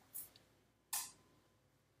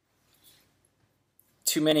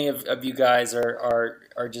too many of you guys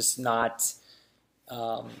are just not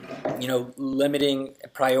limiting,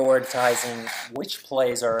 prioritizing which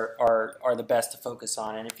plays are the best to focus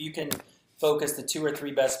on. And if you can focus the 2 or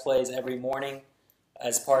 3 best plays every morning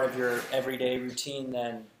as part of your everyday routine,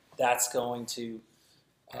 then that's going to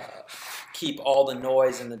keep all the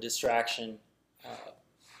noise and the distraction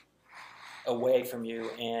away from you.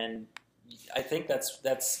 And I think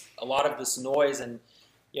that's a lot of this noise and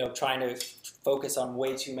trying to focus on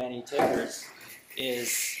way too many tickers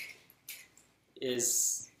is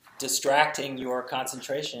distracting your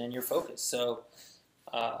concentration and your focus. So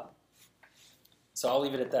I'll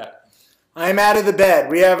leave it at that. I'm out of the bed.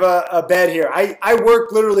 We have a bed here. I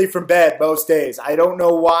work literally from bed most days. I don't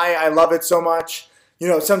know why I love it so much.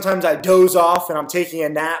 Sometimes I doze off and I'm taking a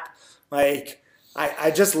nap. Like,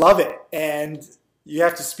 I just love it. And you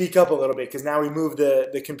have to speak up a little bit because now we move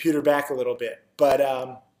the computer back a little bit. But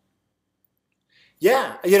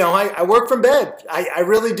yeah, I work from bed. I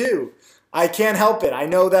really do. I can't help it. I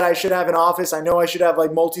know that I should have an office. I know I should have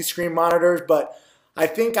like multi-screen monitors, but I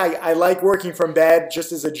think I like working from bed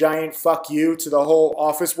just as a giant fuck you to the whole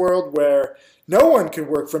office world where no one can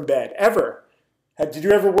work from bed, ever. Did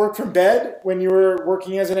you ever work from bed when you were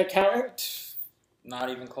working as an accountant? Not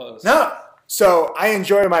even close. No. So I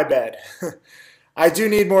enjoy my bed. I do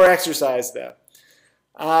need more exercise though.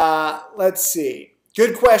 Let's see.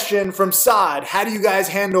 Good question from Saad. How do you guys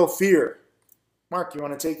handle fear? Mark, you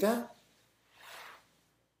want to take that?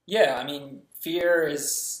 Yeah, I mean, fear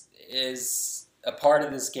is a part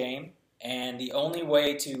of this game, and the only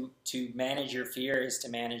way to manage your fear is to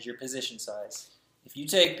manage your position size. If you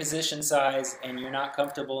take position size and you're not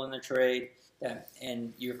comfortable in the trade,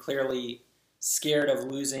 and you're clearly scared of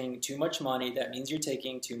losing too much money, that means you're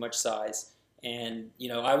taking too much size. And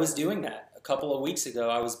I was doing that a couple of weeks ago.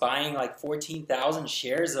 I was buying like 14,000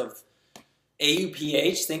 shares of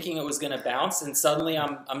AUPH, thinking it was going to bounce, and suddenly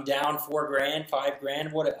I'm down $4,000,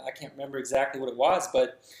 $5,000. I can't remember exactly what it was,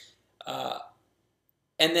 but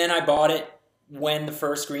and then I bought it when the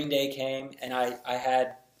first green day came, and I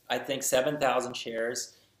had, I think, 7,000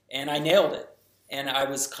 shares, and I nailed it, and I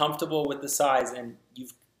was comfortable with the size. And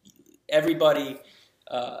everybody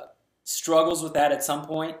struggles with that at some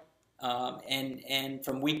point, and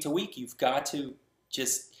from week to week, you've got to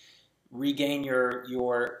just regain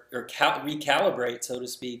recalibrate, so to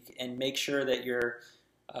speak, and make sure that you're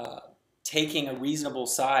taking a reasonable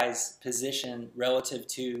size position relative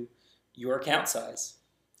to your account size.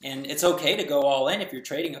 And it's okay to go all in if you're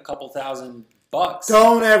trading a couple $1,000.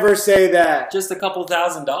 Don't ever say that. Just a couple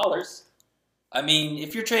 $1,000. I mean,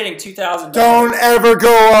 if you're trading $2,000, don't ever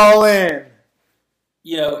go all in.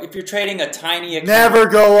 If you're trading a tiny account, never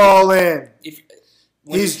go all in.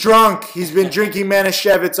 He's drunk. He's been drinking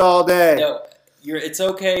Manischewitz all day. No, it's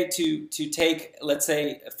okay to take, let's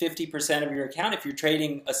say, 50% of your account if you're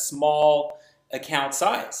trading a small account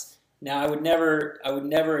size. Now, I would never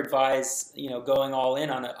advise going all in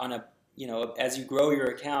on a as you grow your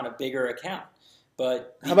account, a bigger account.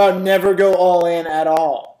 But how about never go all in at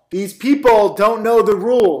all? These people don't know the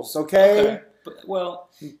rules. Okay. Well,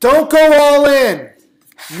 don't go all in.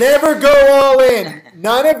 Never go all in.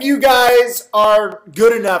 None of you guys are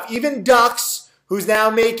good enough. Even Ducks, who's now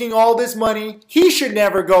making all this money, he should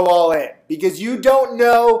never go all in because you don't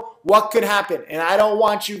know what could happen. And I don't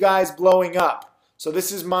want you guys blowing up. So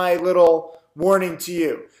this is my little warning to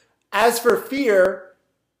you. As for fear,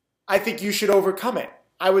 I think you should overcome it.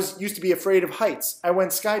 I used to be afraid of heights. I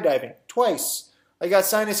went skydiving twice. I got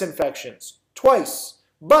sinus infections twice.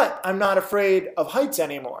 But I'm not afraid of heights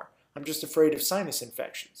anymore. I'm just afraid of sinus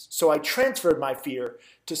infections. So I transferred my fear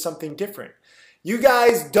to something different. You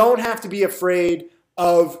guys don't have to be afraid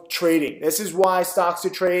of trading. This is why stocks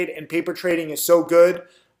to trade and paper trading is so good.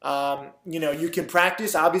 You can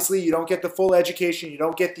practice. Obviously, you don't get the full education. You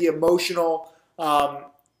don't get the emotional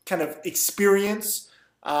kind of experience.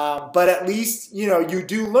 But at least, you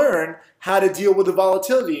do learn how to deal with the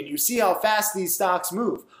volatility. And you see how fast these stocks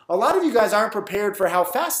move. A lot of you guys aren't prepared for how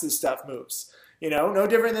fast this stuff moves. No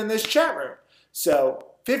different than this chat room. So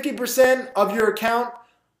 50% of your account,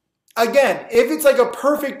 again, if it's like a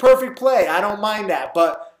perfect play, I don't mind that.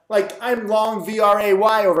 But like I'm long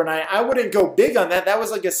VRAY overnight, I wouldn't go big on that. That was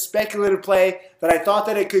like a speculative play that I thought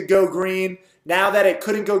that it could go green. Now that it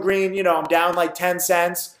couldn't go green, I'm down like 10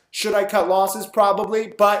 cents. Should I cut losses? Probably.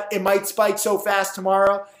 But it might spike so fast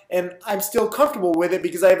tomorrow. And I'm still comfortable with it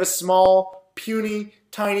because I have a small, puny,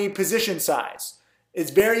 tiny position size. It's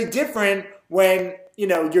very different when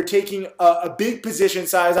you're taking a big position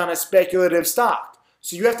size on a speculative stock.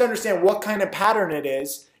 So you have to understand what kind of pattern it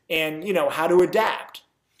is and how to adapt.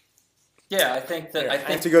 Yeah, I think that I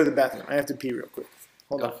have to go to the bathroom. I have to pee real quick.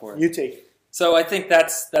 Hold on. For it. You take it. So I think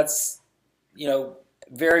that's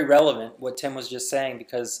very relevant what Tim was just saying,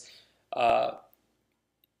 because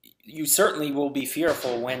you certainly will be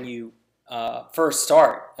fearful when you first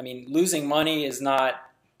start. I mean, losing money is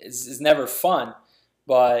never fun.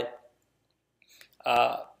 But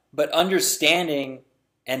understanding,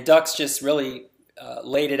 and Ducks just really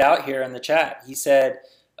laid it out here in the chat. He said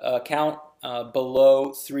account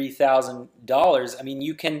below $3,000. I mean,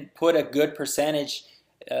 you can put a good percentage,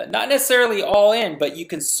 not necessarily all in, but you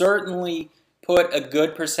can certainly put a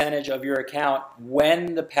good percentage of your account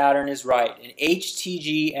when the pattern is right. In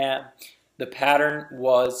HTGM, the pattern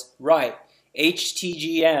was right.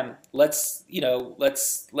 HTGM, let's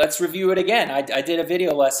review it again. I did a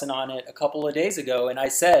video lesson on it a couple of days ago, and I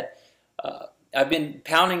said I've been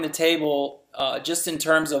pounding the table just in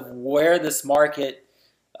terms of where this market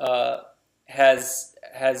has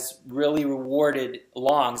really rewarded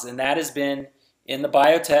longs, and that has been in the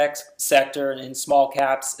biotech sector and in small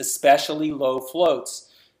caps, especially low floats.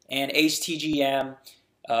 And HTGM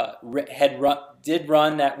did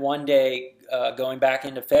run that one day going back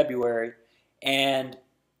into February. And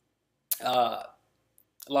a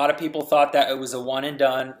lot of people thought that it was a one and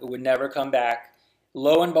done; it would never come back.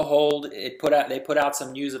 Lo and behold, they put out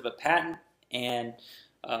some news of a patent, and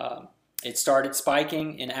It started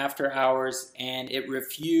spiking in after hours, and it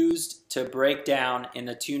refused to break down in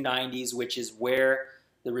the 290s, which is where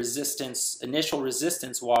the initial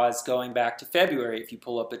resistance was going back to February, if you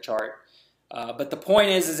pull up a chart. But the point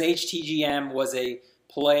is HTGM was a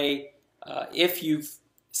play. If you've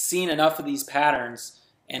seen enough of these patterns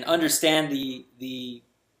and understand the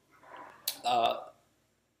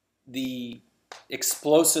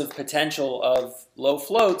explosive potential of low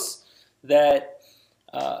floats, that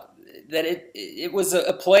it was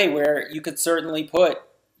a play where you could certainly put,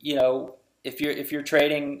 if you're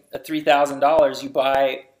trading at $3,000, you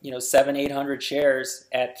buy 700-800 shares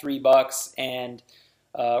at $3 and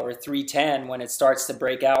or $3.10 when it starts to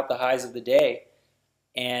break out the highs of the day.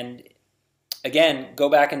 And again, go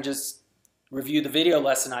back and just review the video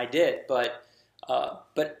lesson I did, but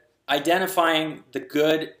identifying the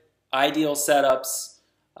good ideal setups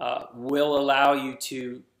will allow you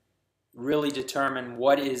to really determine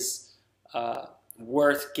what is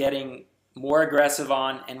worth getting more aggressive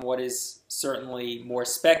on and what is certainly more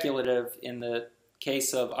speculative. In the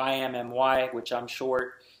case of IMMY, which I'm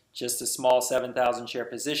short, just a small 7,000 share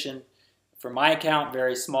position. For my account,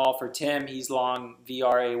 very small. For Tim, he's long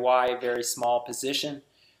VRAY, very small position.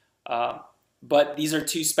 But these are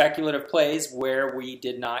two speculative plays where we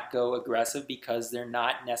did not go aggressive because they're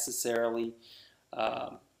not necessarily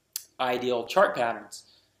ideal chart patterns.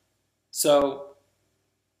 So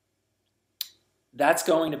that's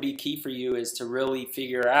going to be key for you, is to really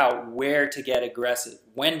figure out where to get aggressive,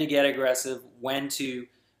 when to get aggressive, when to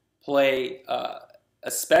play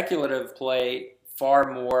a speculative play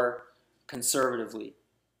far more conservatively.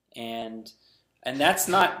 And that's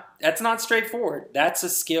not straightforward. That's a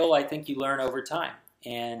skill I think you learn over time.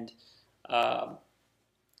 And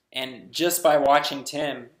just by watching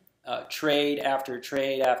Tim trade after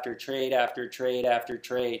trade after trade after trade after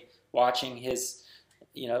trade, watching his,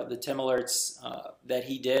 the Tim alerts that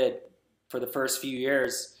he did for the first few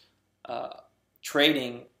years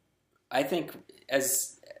trading, I think,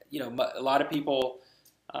 as a lot of people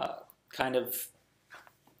kind of,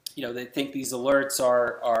 they think these alerts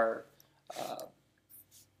are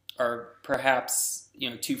perhaps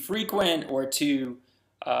too frequent or too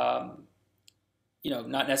not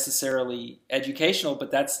necessarily educational,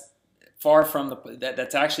 but that's far from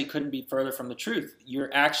that's actually couldn't be further from the truth.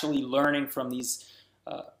 You're actually learning from these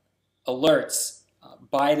alerts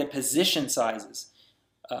by the position sizes.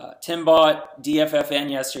 Tim bought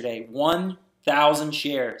DFFN yesterday, 1,000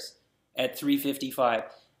 shares at 355.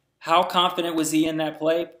 How confident was he in that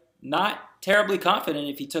play? Not terribly confident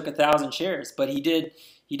if he took 1,000 shares, but he did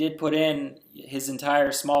put in his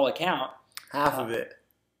entire small account. Half of it.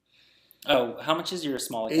 Oh, how much is your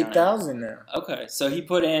small account? 8,000 now. Okay, so he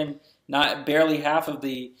put in barely half of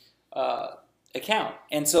the account,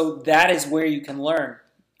 and so that is where you can learn.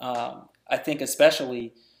 I think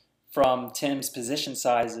especially from Tim's position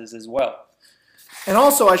sizes as well. And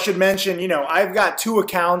also, I should mention, I've got 2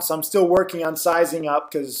 accounts. I'm still working on sizing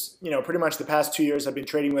up because, pretty much the past 2 years I've been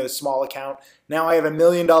trading with a small account. Now I have $1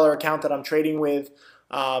 million account that I'm trading with.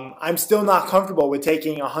 I'm still not comfortable with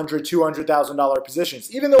taking $100,000, $200,000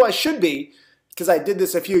 positions, even though I should be, because I did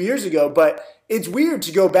this a few years ago. But it's weird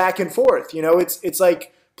to go back and forth. It's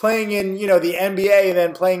like playing in, the NBA and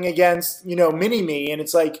then playing against, mini-me. And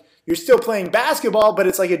it's like you're still playing basketball, but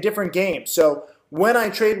it's like a different game. So when I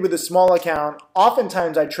trade with a small account,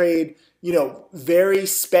 oftentimes I trade, very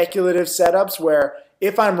speculative setups where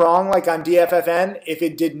if I'm wrong, like on DFFN, if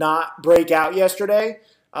it did not break out yesterday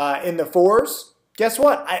in the 4s, guess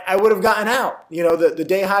what? I would have gotten out. The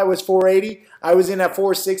day high was 480. I was in at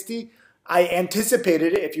 460. I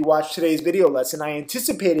anticipated it. If you watch today's video lesson, I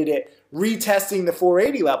anticipated it retesting the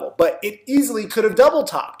 480 level, but it easily could have double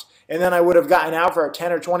topped. And then I would have gotten out for a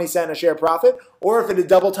 10 or 20 cent a share profit. Or if it had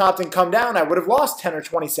double topped and come down, I would have lost 10 or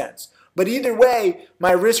 20 cents. But either way,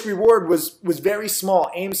 my risk reward was very small.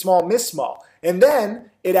 Aim small, miss small. And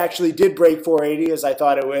then it actually did break 480 as I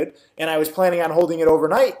thought it would. And I was planning on holding it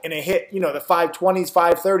overnight. And it hit, the 520s,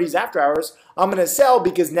 530s after hours. I'm going to sell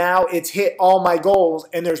because now it's hit all my goals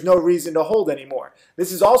and there's no reason to hold anymore.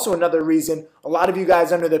 This is also another reason a lot of you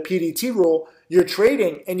guys under the PDT rule, you're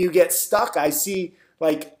trading and you get stuck. I see,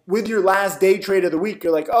 like, with your last day trade of the week,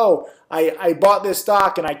 you're like, oh, I bought this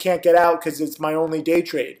stock and I can't get out because it's my only day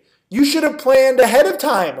trade. You should have planned ahead of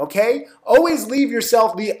time, okay? Always leave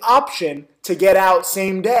yourself the option to get out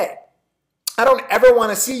same day. I don't ever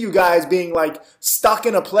want to see you guys being like stuck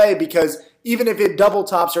in a play because even if it double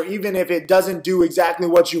tops or even if it doesn't do exactly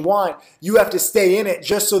what you want, you have to stay in it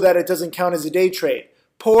just so that it doesn't count as a day trade.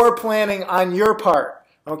 Poor planning on your part,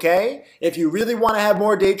 Okay? If you really want to have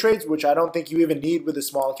more day trades, which I don't think you even need with a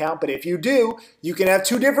small account, but if you do, you can have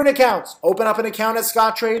 2 different accounts. Open up an account at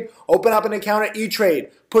Scottrade, open up an account at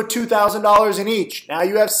E-Trade, put $2,000 in each. Now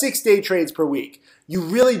you have 6 day trades per week. You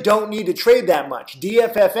really don't need to trade that much.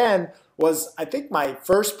 DFFN was, I think, my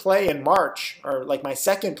first play in March, or like my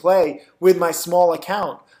second play with my small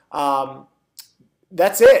account.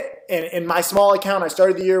 That's it. In my small account, I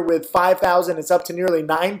started the year with 5,000. It's up to nearly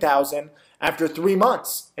 9,000 after 3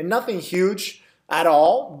 months. And nothing huge at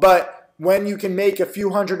all. But when you can make a few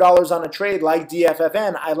 $100s on a trade like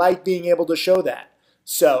DFFN, I like being able to show that.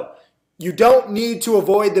 So you don't need to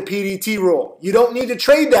avoid the PDT rule. You don't need to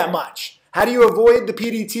trade that much. How do you avoid the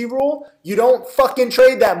PDT rule? You don't fucking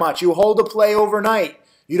trade that much. You hold a play overnight.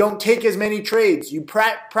 You don't take as many trades. You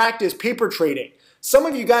practice paper trading. Some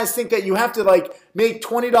of you guys think that you have to like make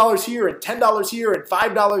 $20 here and $10 here and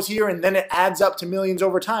 $5 here and then it adds up to millions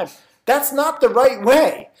over time. That's not the right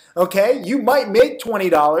way, okay? You might make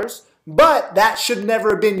 $20, but that should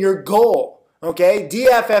never have been your goal, okay?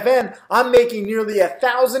 DFFN, I'm making nearly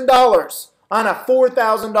 $1,000 on a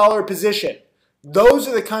 $4,000 position. Those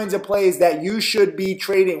are the kinds of plays that you should be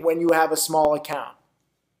trading when you have a small account.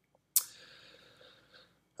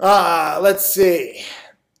 Let's see.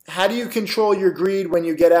 How do you control your greed when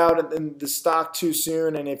you get out in the stock too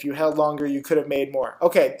soon, and if you held longer, you could have made more?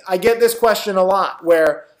 Okay, I get this question a lot,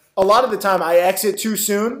 where a lot of the time I exit too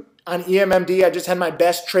soon on EMMD. I just had my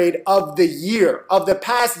best trade of the year, of the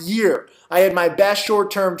past year. I had my best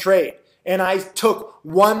short-term trade, and I took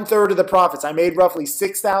 1/3 of the profits. I made roughly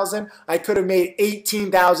 6,000. I could have made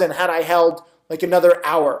 18,000 had I held like another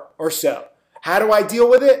hour or so. How do I deal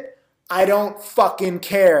with it? I don't fucking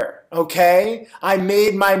care, okay? I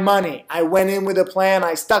made my money. I went in with a plan.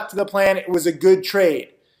 I stuck to the plan. It was a good trade.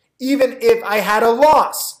 Even if I had a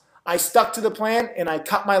loss, I stuck to the plan and I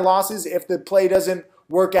cut my losses if the play doesn't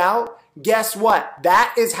work out. Guess what?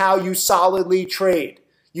 That is how you solidly trade.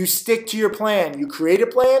 You stick to your plan. You create a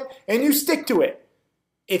plan and you stick to it.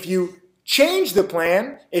 If you change the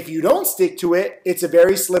plan, if you don't stick to it, it's a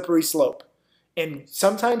very slippery slope. And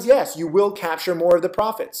sometimes, yes, you will capture more of the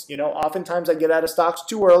profits. You know, oftentimes I get out of stocks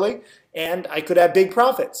too early and I could have big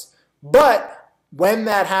profits. But when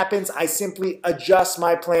that happens, I simply adjust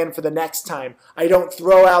my plan for the next time. I don't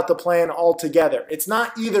throw out the plan altogether. It's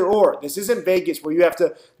not either or. This isn't Vegas where you have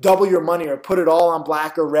to double your money or put it all on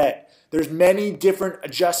black or red. There's many different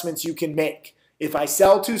adjustments you can make. If I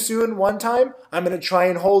sell too soon one time, I'm going to try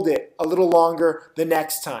and hold it a little longer the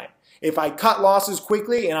next time. If I cut losses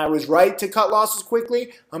quickly and I was right to cut losses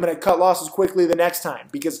quickly, I'm going to cut losses quickly the next time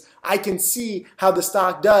because I can see how the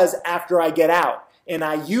stock does after I get out. And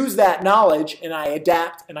I use that knowledge and I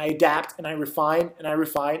adapt and I adapt and I refine and I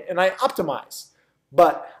refine and I optimize.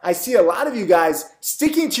 But I see a lot of you guys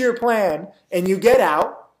sticking to your plan and you get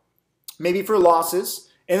out, maybe for losses,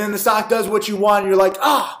 and then the stock does what you want and you're like,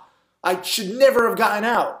 I should never have gotten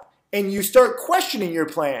out. And you start questioning your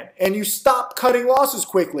plan and you stop cutting losses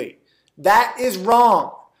quickly. That is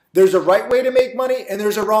wrong. There's a right way to make money and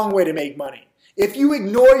there's a wrong way to make money. If you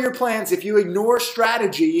ignore your plans, if you ignore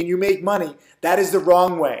strategy and you make money, that is the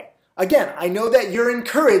wrong way. Again, I know that you're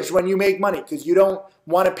encouraged when you make money because you don't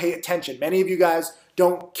want to pay attention. Many of you guys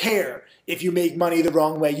don't care if you make money the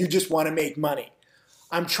wrong way. You just want to make money.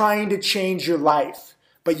 I'm trying to change your life,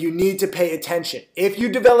 but you need to pay attention. If you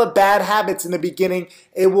develop bad habits in the beginning,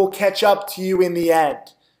 it will catch up to you in the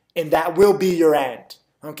end, and that will be your end.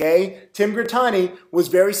 Okay, Tim Grittani was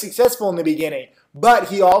very successful in the beginning, but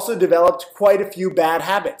he also developed quite a few bad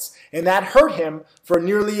habits, and that hurt him for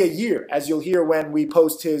nearly a year, as you'll hear when we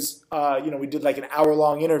post his, we did like an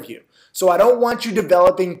hour-long interview. So I don't want you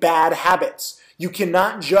developing bad habits. You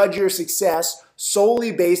cannot judge your success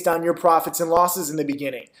solely based on your profits and losses in the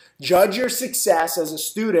beginning. Judge your success as a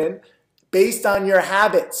student based on your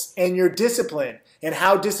habits and your discipline and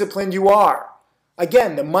how disciplined you are.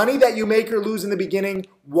 Again, the money that you make or lose in the beginning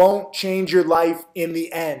won't change your life in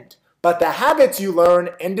the end. But the habits you learn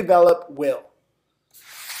and develop will.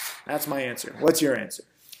 That's my answer. What's your answer?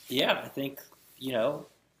 Yeah, I think,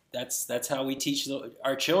 that's how we teach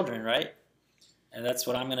our children, right? And that's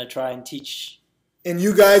what I'm going to try and teach. And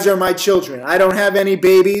you guys are my children. I don't have any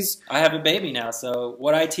babies. I have a baby now, so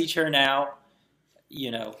what I teach her now,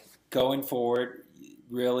 going forward,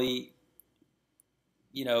 really,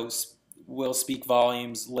 will speak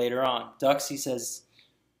volumes later on. Duxie says,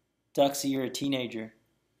 Duxie, you're a teenager.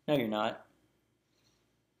 No, you're not.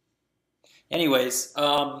 Anyways,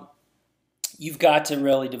 you've got to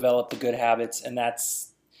really develop the good habits, and that's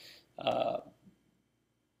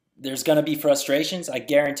there's going to be frustrations. I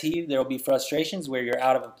guarantee you there will be frustrations where you're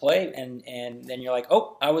out of a play, and then you're like,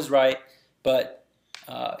 oh, I was right. But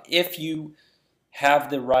if you have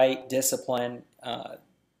the right discipline,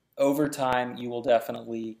 over time you will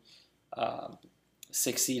definitely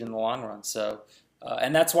succeed in the long run. So,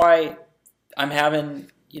 and that's why I'm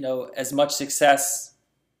having as much success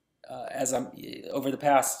as I'm over the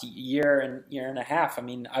past year and a half. I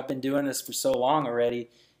mean, I've been doing this for so long already,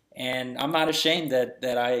 and I'm not ashamed that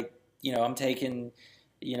I I'm taking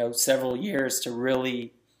several years to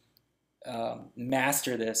really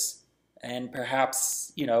master this. And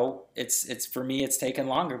perhaps it's for me it's taken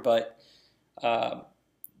longer, but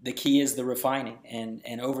the key is the refining,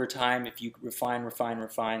 and over time, if you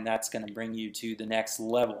refine, that's going to bring you to the next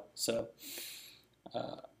level. So.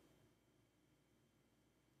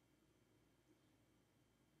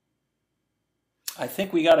 I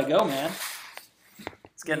think we got to go, man.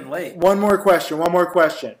 It's getting late. One more question.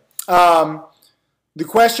 The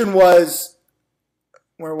question was,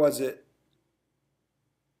 where was it?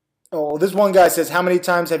 Oh, this one guy says, how many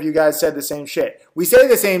times have you guys said the same shit? We say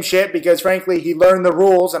the same shit because, frankly, he learned the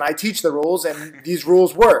rules and I teach the rules and these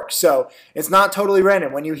rules work. So it's not totally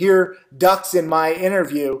random. When you hear ducks in my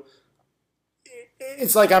interview,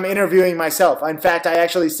 it's like I'm interviewing myself. In fact, I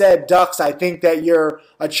actually said, Ducks, I think that you're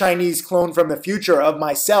a Chinese clone from the future of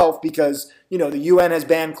myself because, the UN has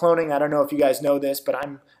banned cloning. I don't know if you guys know this, but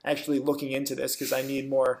I'm actually looking into this because I need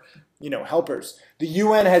more, helpers. The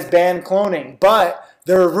UN has banned cloning, but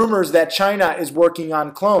there are rumors that China is working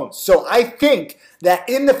on clones. So I think that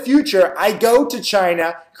in the future, I go to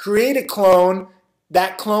China, create a clone.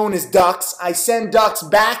 That clone is Ducks. I send Ducks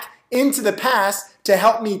back into the past to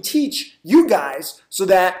help me teach you guys so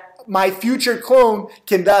that my future clone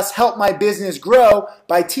can thus help my business grow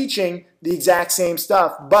by teaching the exact same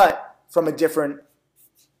stuff, but from a different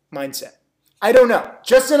mindset. I don't know.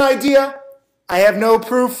 Just an idea. I have no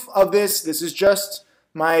proof of this. This is just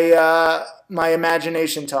my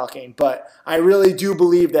imagination talking, but I really do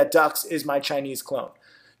believe that Ducks is my Chinese clone.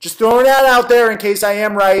 Just throwing that out there in case I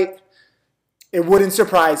am right. It wouldn't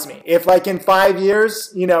surprise me if, like, in 5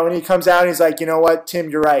 years, and he comes out and he's like, you know what, Tim,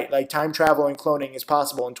 you're right. Like, time travel and cloning is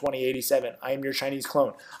possible in 2087. I am your Chinese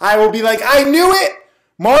clone. I will be like, I knew it.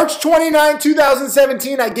 March 29,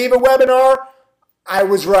 2017, I gave a webinar. I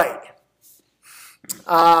was right.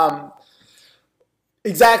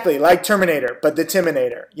 Exactly, like Terminator, but the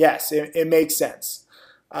Timinator. Yes, it makes sense.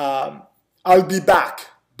 I'll be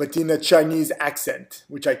back, but in a Chinese accent,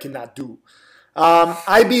 which I cannot do.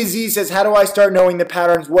 IBZ says, how do I start knowing the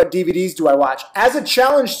patterns? What DVDs do I watch? As a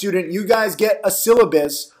challenge student, you guys get a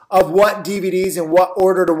syllabus of what DVDs and what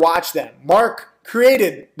order to watch them. Mark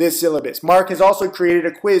created this syllabus. Mark has also created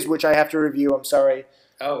a quiz, which I have to review. I'm sorry.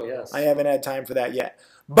 Oh, yes. I haven't had time for that yet.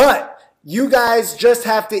 But you guys just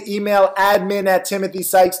have to email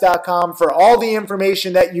admin@timothysykes.com for all the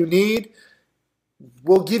information that you need.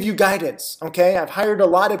 We'll give you guidance, okay? I've hired a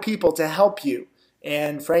lot of people to help you.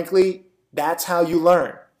 And frankly, that's how you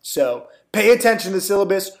learn. So pay attention to the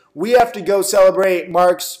syllabus. We have to go celebrate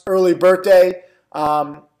Mark's early birthday.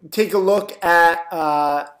 Take a look at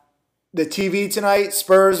the TV tonight,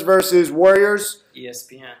 Spurs versus Warriors.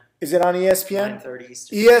 ESPN. Is it on ESPN? 9:30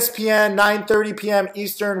 Eastern. ESPN, 9:30 p.m.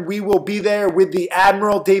 Eastern. We will be there with the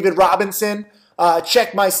Admiral David Robinson.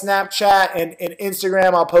 Check my Snapchat and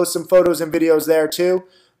Instagram. I'll post some photos and videos there too.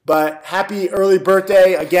 But happy early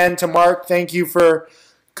birthday again to Mark. Thank you for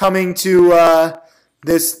coming to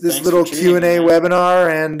this little Q&A webinar,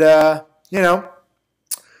 and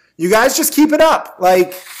you guys just keep it up.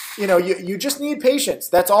 Like, you just need patience.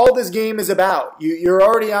 That's all this game is about. You're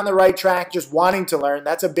already on the right track, just wanting to learn.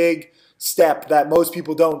 That's a big step that most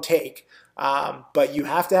people don't take. But you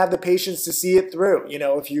have to have the patience to see it through.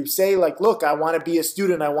 If you say, like, look, I want to be a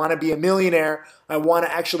student, I want to be a millionaire, I want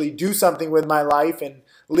to actually do something with my life and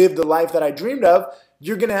live the life that I dreamed of,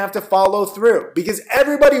 you're going to have to follow through, because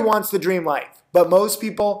everybody wants the dream life, but most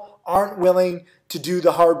people aren't willing to do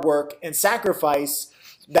the hard work and sacrifice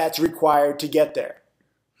that's required to get there.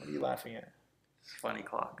 What are you laughing at? Funny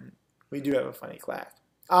clock. We do have a funny clock.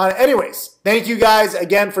 Anyways, thank you guys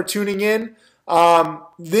again for tuning in.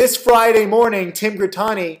 This Friday morning, Tim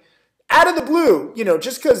Grittani, out of the blue,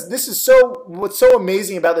 just because this is what's so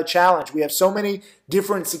amazing about the challenge. We have so many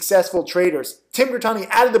different successful traders. Tim Grittani,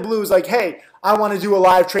 out of the blue, is like, hey, I want to do a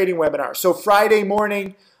live trading webinar. So Friday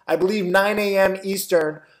morning, I believe 9 a.m.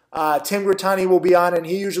 Eastern, Tim Grittani will be on, and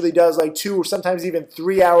he usually does like 2 or sometimes even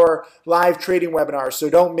 3-hour live trading webinars. So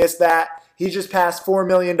don't miss that. He just passed $4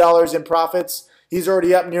 million in profits. He's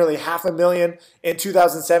already up nearly $500,000 in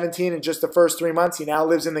 2017 in just the first 3 months. He now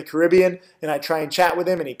lives in the Caribbean, and I try and chat with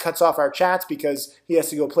him, and he cuts off our chats because he has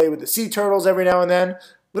to go play with the sea turtles every now and then.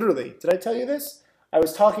 Literally, did I tell you this? I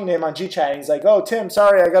was talking to him on GChat, and he's like, oh, Tim,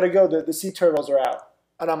 sorry, I got to go. The sea turtles are out.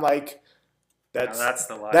 And I'm like, that's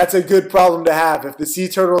the life. That's a good problem to have if the sea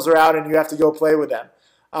turtles are out and you have to go play with them.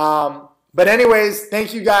 But anyways,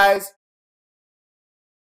 thank you guys.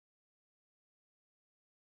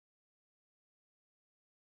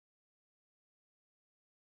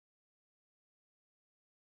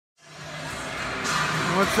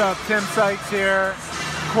 What's up? Tim Sykes here.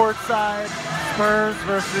 Courtside, Spurs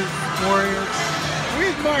versus Warriors.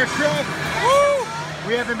 With Mark Crook. Woo!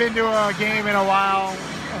 We haven't been to a game in a while.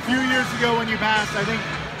 A few years ago when you passed, I think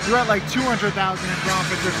you were at like 200,000 in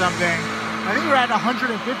profits or something. I think you were at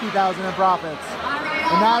 150,000 in profits.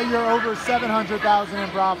 And now you're over 700,000 in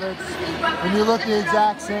profits. And you look the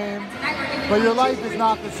exact same. But your life is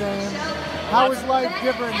not the same. How is life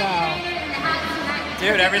different now?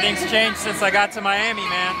 Dude, everything's changed since I got to Miami,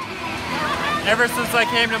 man. Ever since I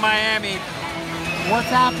came to Miami. What's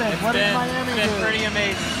happened? What did Miami do? It's been pretty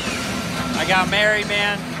amazing. I got married,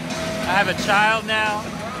 man. I have a child now.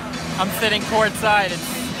 I'm sitting courtside.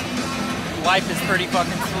 Life is pretty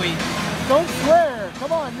fucking sweet. Don't swear.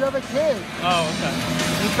 Come on, you have a kid. Oh, okay.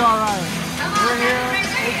 It's all right. We're here.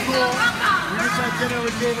 It's cool. We just had dinner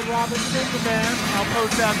with David Robinson, the man. I'll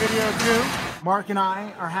post that video too. Mark and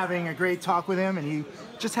I are having a great talk with him, and he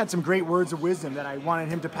just had some great words of wisdom that I wanted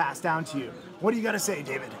him to pass down to you. What do you got to say,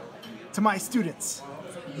 David, to my students?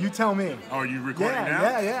 You tell me. Oh, are you recording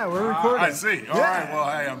now? Yeah, we're recording. I see. All right. Well,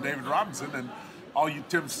 hey, I'm David Robinson, and all you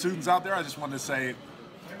Tim students out there, I just wanted to say,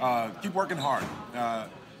 keep working hard.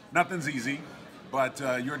 Nothing's easy, but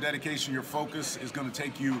your dedication, your focus is going to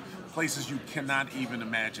take you places you cannot even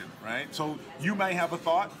imagine, right? So you may have a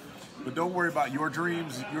thought, but don't worry about your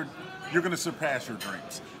dreams. You're going to surpass your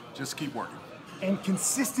dreams. Just keep working. And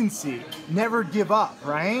consistency. Never give up,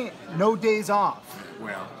 right? No days off.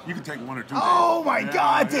 Well, you can take 1 or 2 days. Oh my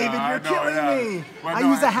God, David, you're killing me. Well, I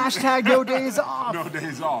use the hashtag no days off. No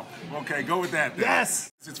days off. Okay, go with that then.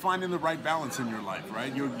 Yes. It's finding the right balance in your life,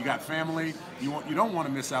 right? You got family. You don't want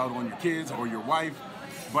to miss out on your kids or your wife,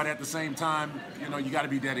 but at the same time, you got to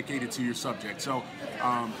be dedicated to your subject. So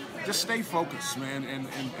just stay focused, man,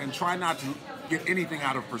 and try not to get anything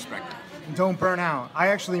out of perspective. Don't burn out. I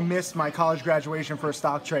actually missed my college graduation for a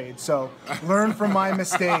stock trade, so learn from my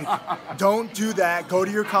mistake. Don't do that. Go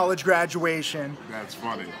to your college graduation. That's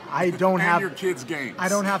funny. I don't have your kids' games. I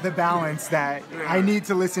don't have the balance that I need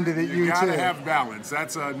to listen to you gotta too. have balance.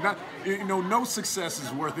 That's not. No success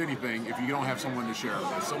is worth anything if you don't have someone to share it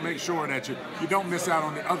with. So make sure that you don't miss out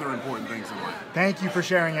on the other important things in life. Thank you for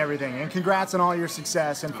sharing everything, and congrats on all your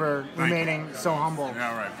success and for remaining so humble.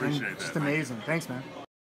 Yeah, all right. Appreciate that. Just amazing. Thanks, man.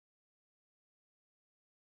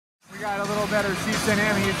 We got a little better seats than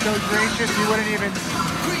him. He's so gracious, he wouldn't even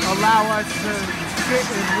allow us to sit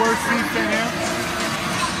in worse seats than him.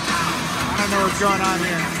 I don't know what's going on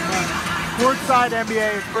here, but courtside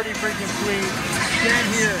NBA is pretty freaking sweet. Get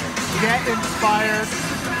here, get inspired.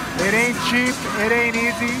 It ain't cheap, it ain't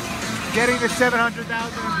easy. Getting to 700,000 in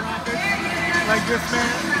profits like this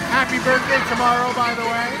man. Happy birthday tomorrow, by the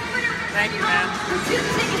way. Thank you, man.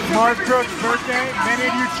 Mark Crook's birthday. Many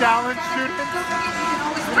of you challenge students.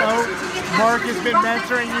 Mark has been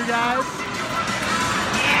mentoring you guys.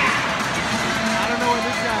 I don't know what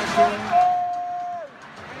this guy's doing.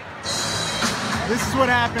 This is what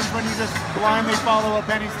happens when you just blindly follow a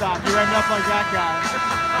penny stock. You end up like that guy.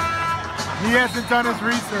 He hasn't done his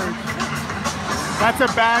research. That's a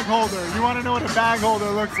bag holder. You want to know what a bag holder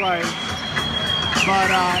looks like. But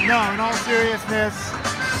no, in all seriousness,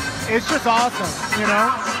 it's just awesome,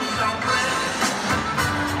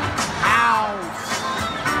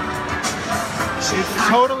 It's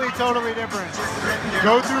totally different.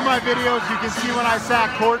 Go through my videos, you can see when I sat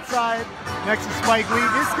courtside next to Spike Lee.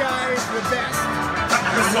 This guy is the best.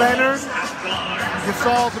 Leonard,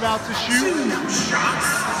 Gasol's about to shoot.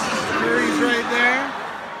 Curry's right there.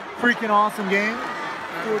 Freaking awesome game.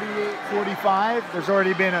 48-45. There's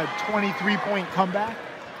already been a 23-point comeback.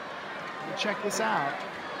 Check this out.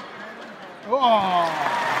 Oh!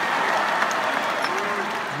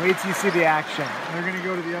 Wait till you see the action. They're going to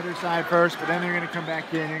go to the other side first, but then they're going to come back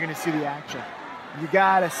here and you're going to see the action. You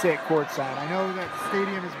got to sit courtside. I know that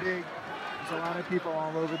stadium is big. There's a lot of people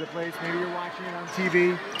all over the place. Maybe you're watching it on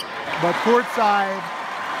TV. But courtside,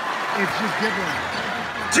 it's just different.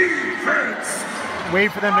 Defense! Wait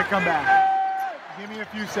for them to come back. Give me a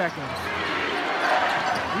few seconds.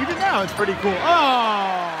 Even now, it's pretty cool.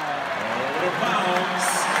 Oh!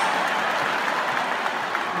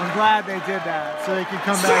 I'm glad they did that, so they can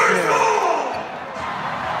come back in.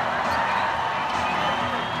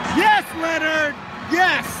 Yes, Leonard!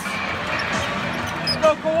 Yes!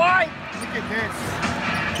 Go Kawhi! Look at this.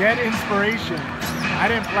 Get inspiration. I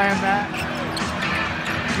didn't plan that.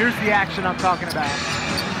 Here's the action I'm talking about.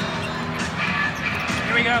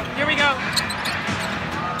 Here we go. Here we go.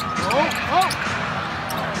 Oh, oh.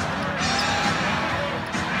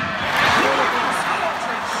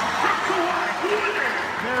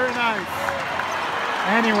 Very nice.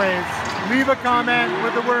 Anyways, leave a comment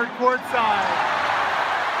with the word courtside.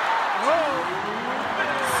 Whoa.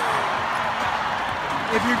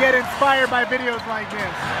 If you get inspired by videos like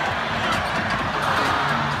this,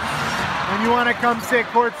 and you want to come sit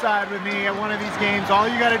courtside with me at one of these games, all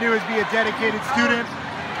you got to do is be a dedicated student,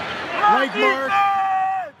 like Mark,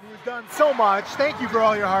 who's done so much. Thank you for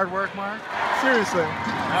all your hard work, Mark. Seriously.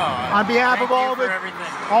 On behalf of all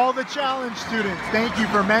the challenge students, thank you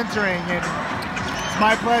for mentoring, and it's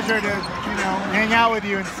my pleasure to, you know, hang out with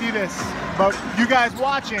you and see this. But you guys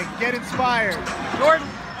watching, get inspired. Jordan.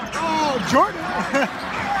 Oh, Jordan.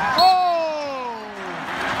 Oh.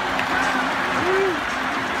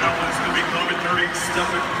 That one's going to be commentary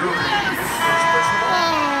Stephen Curry.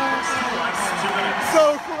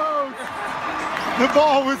 So close. The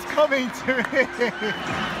ball was coming to me.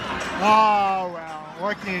 Oh, well,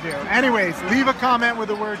 what can you do? Anyways, leave a comment with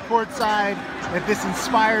the word courtside if this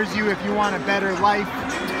inspires you, if you want a better life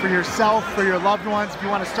for yourself, for your loved ones, if you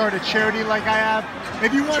want to start a charity like I have,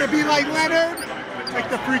 if you want to be like Leonard, like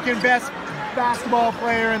the freaking best basketball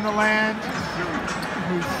player in the land,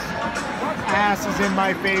 whose ass is in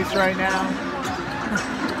my face right now.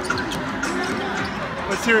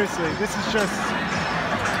 But seriously, this is just...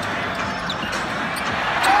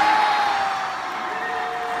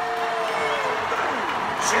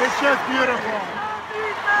 It's just beautiful.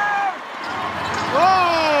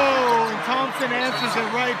 Whoa! And Thompson answers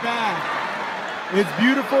it right back. It's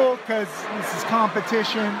beautiful because this is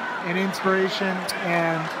competition and inspiration.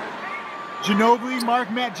 And Ginobili, Mark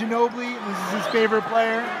met Ginobili. This is his favorite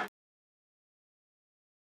player.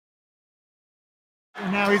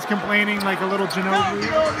 And now he's complaining like a little Ginobili.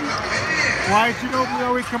 Why is Ginobili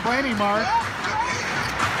always complaining, Mark?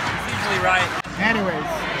 He's usually right. Anyways,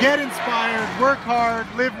 get inspired, work hard,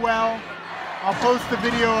 live well. I'll post the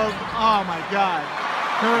video of, oh my God,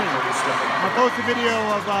 Curry. I'll post a video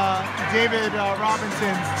of David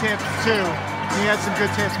Robinson's tips too. He had some good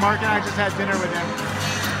tips. Mark and I just had dinner with him.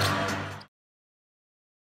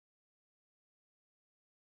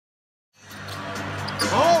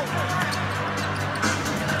 Oh!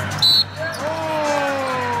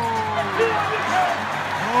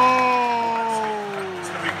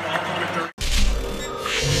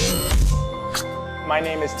 My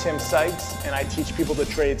name is Tim Sykes, and I teach people to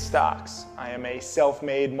trade stocks. I am a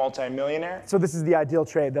self-made multimillionaire. So this is the ideal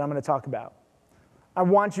trade that I'm going to talk about. I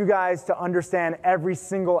want you guys to understand every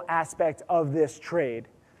single aspect of this trade.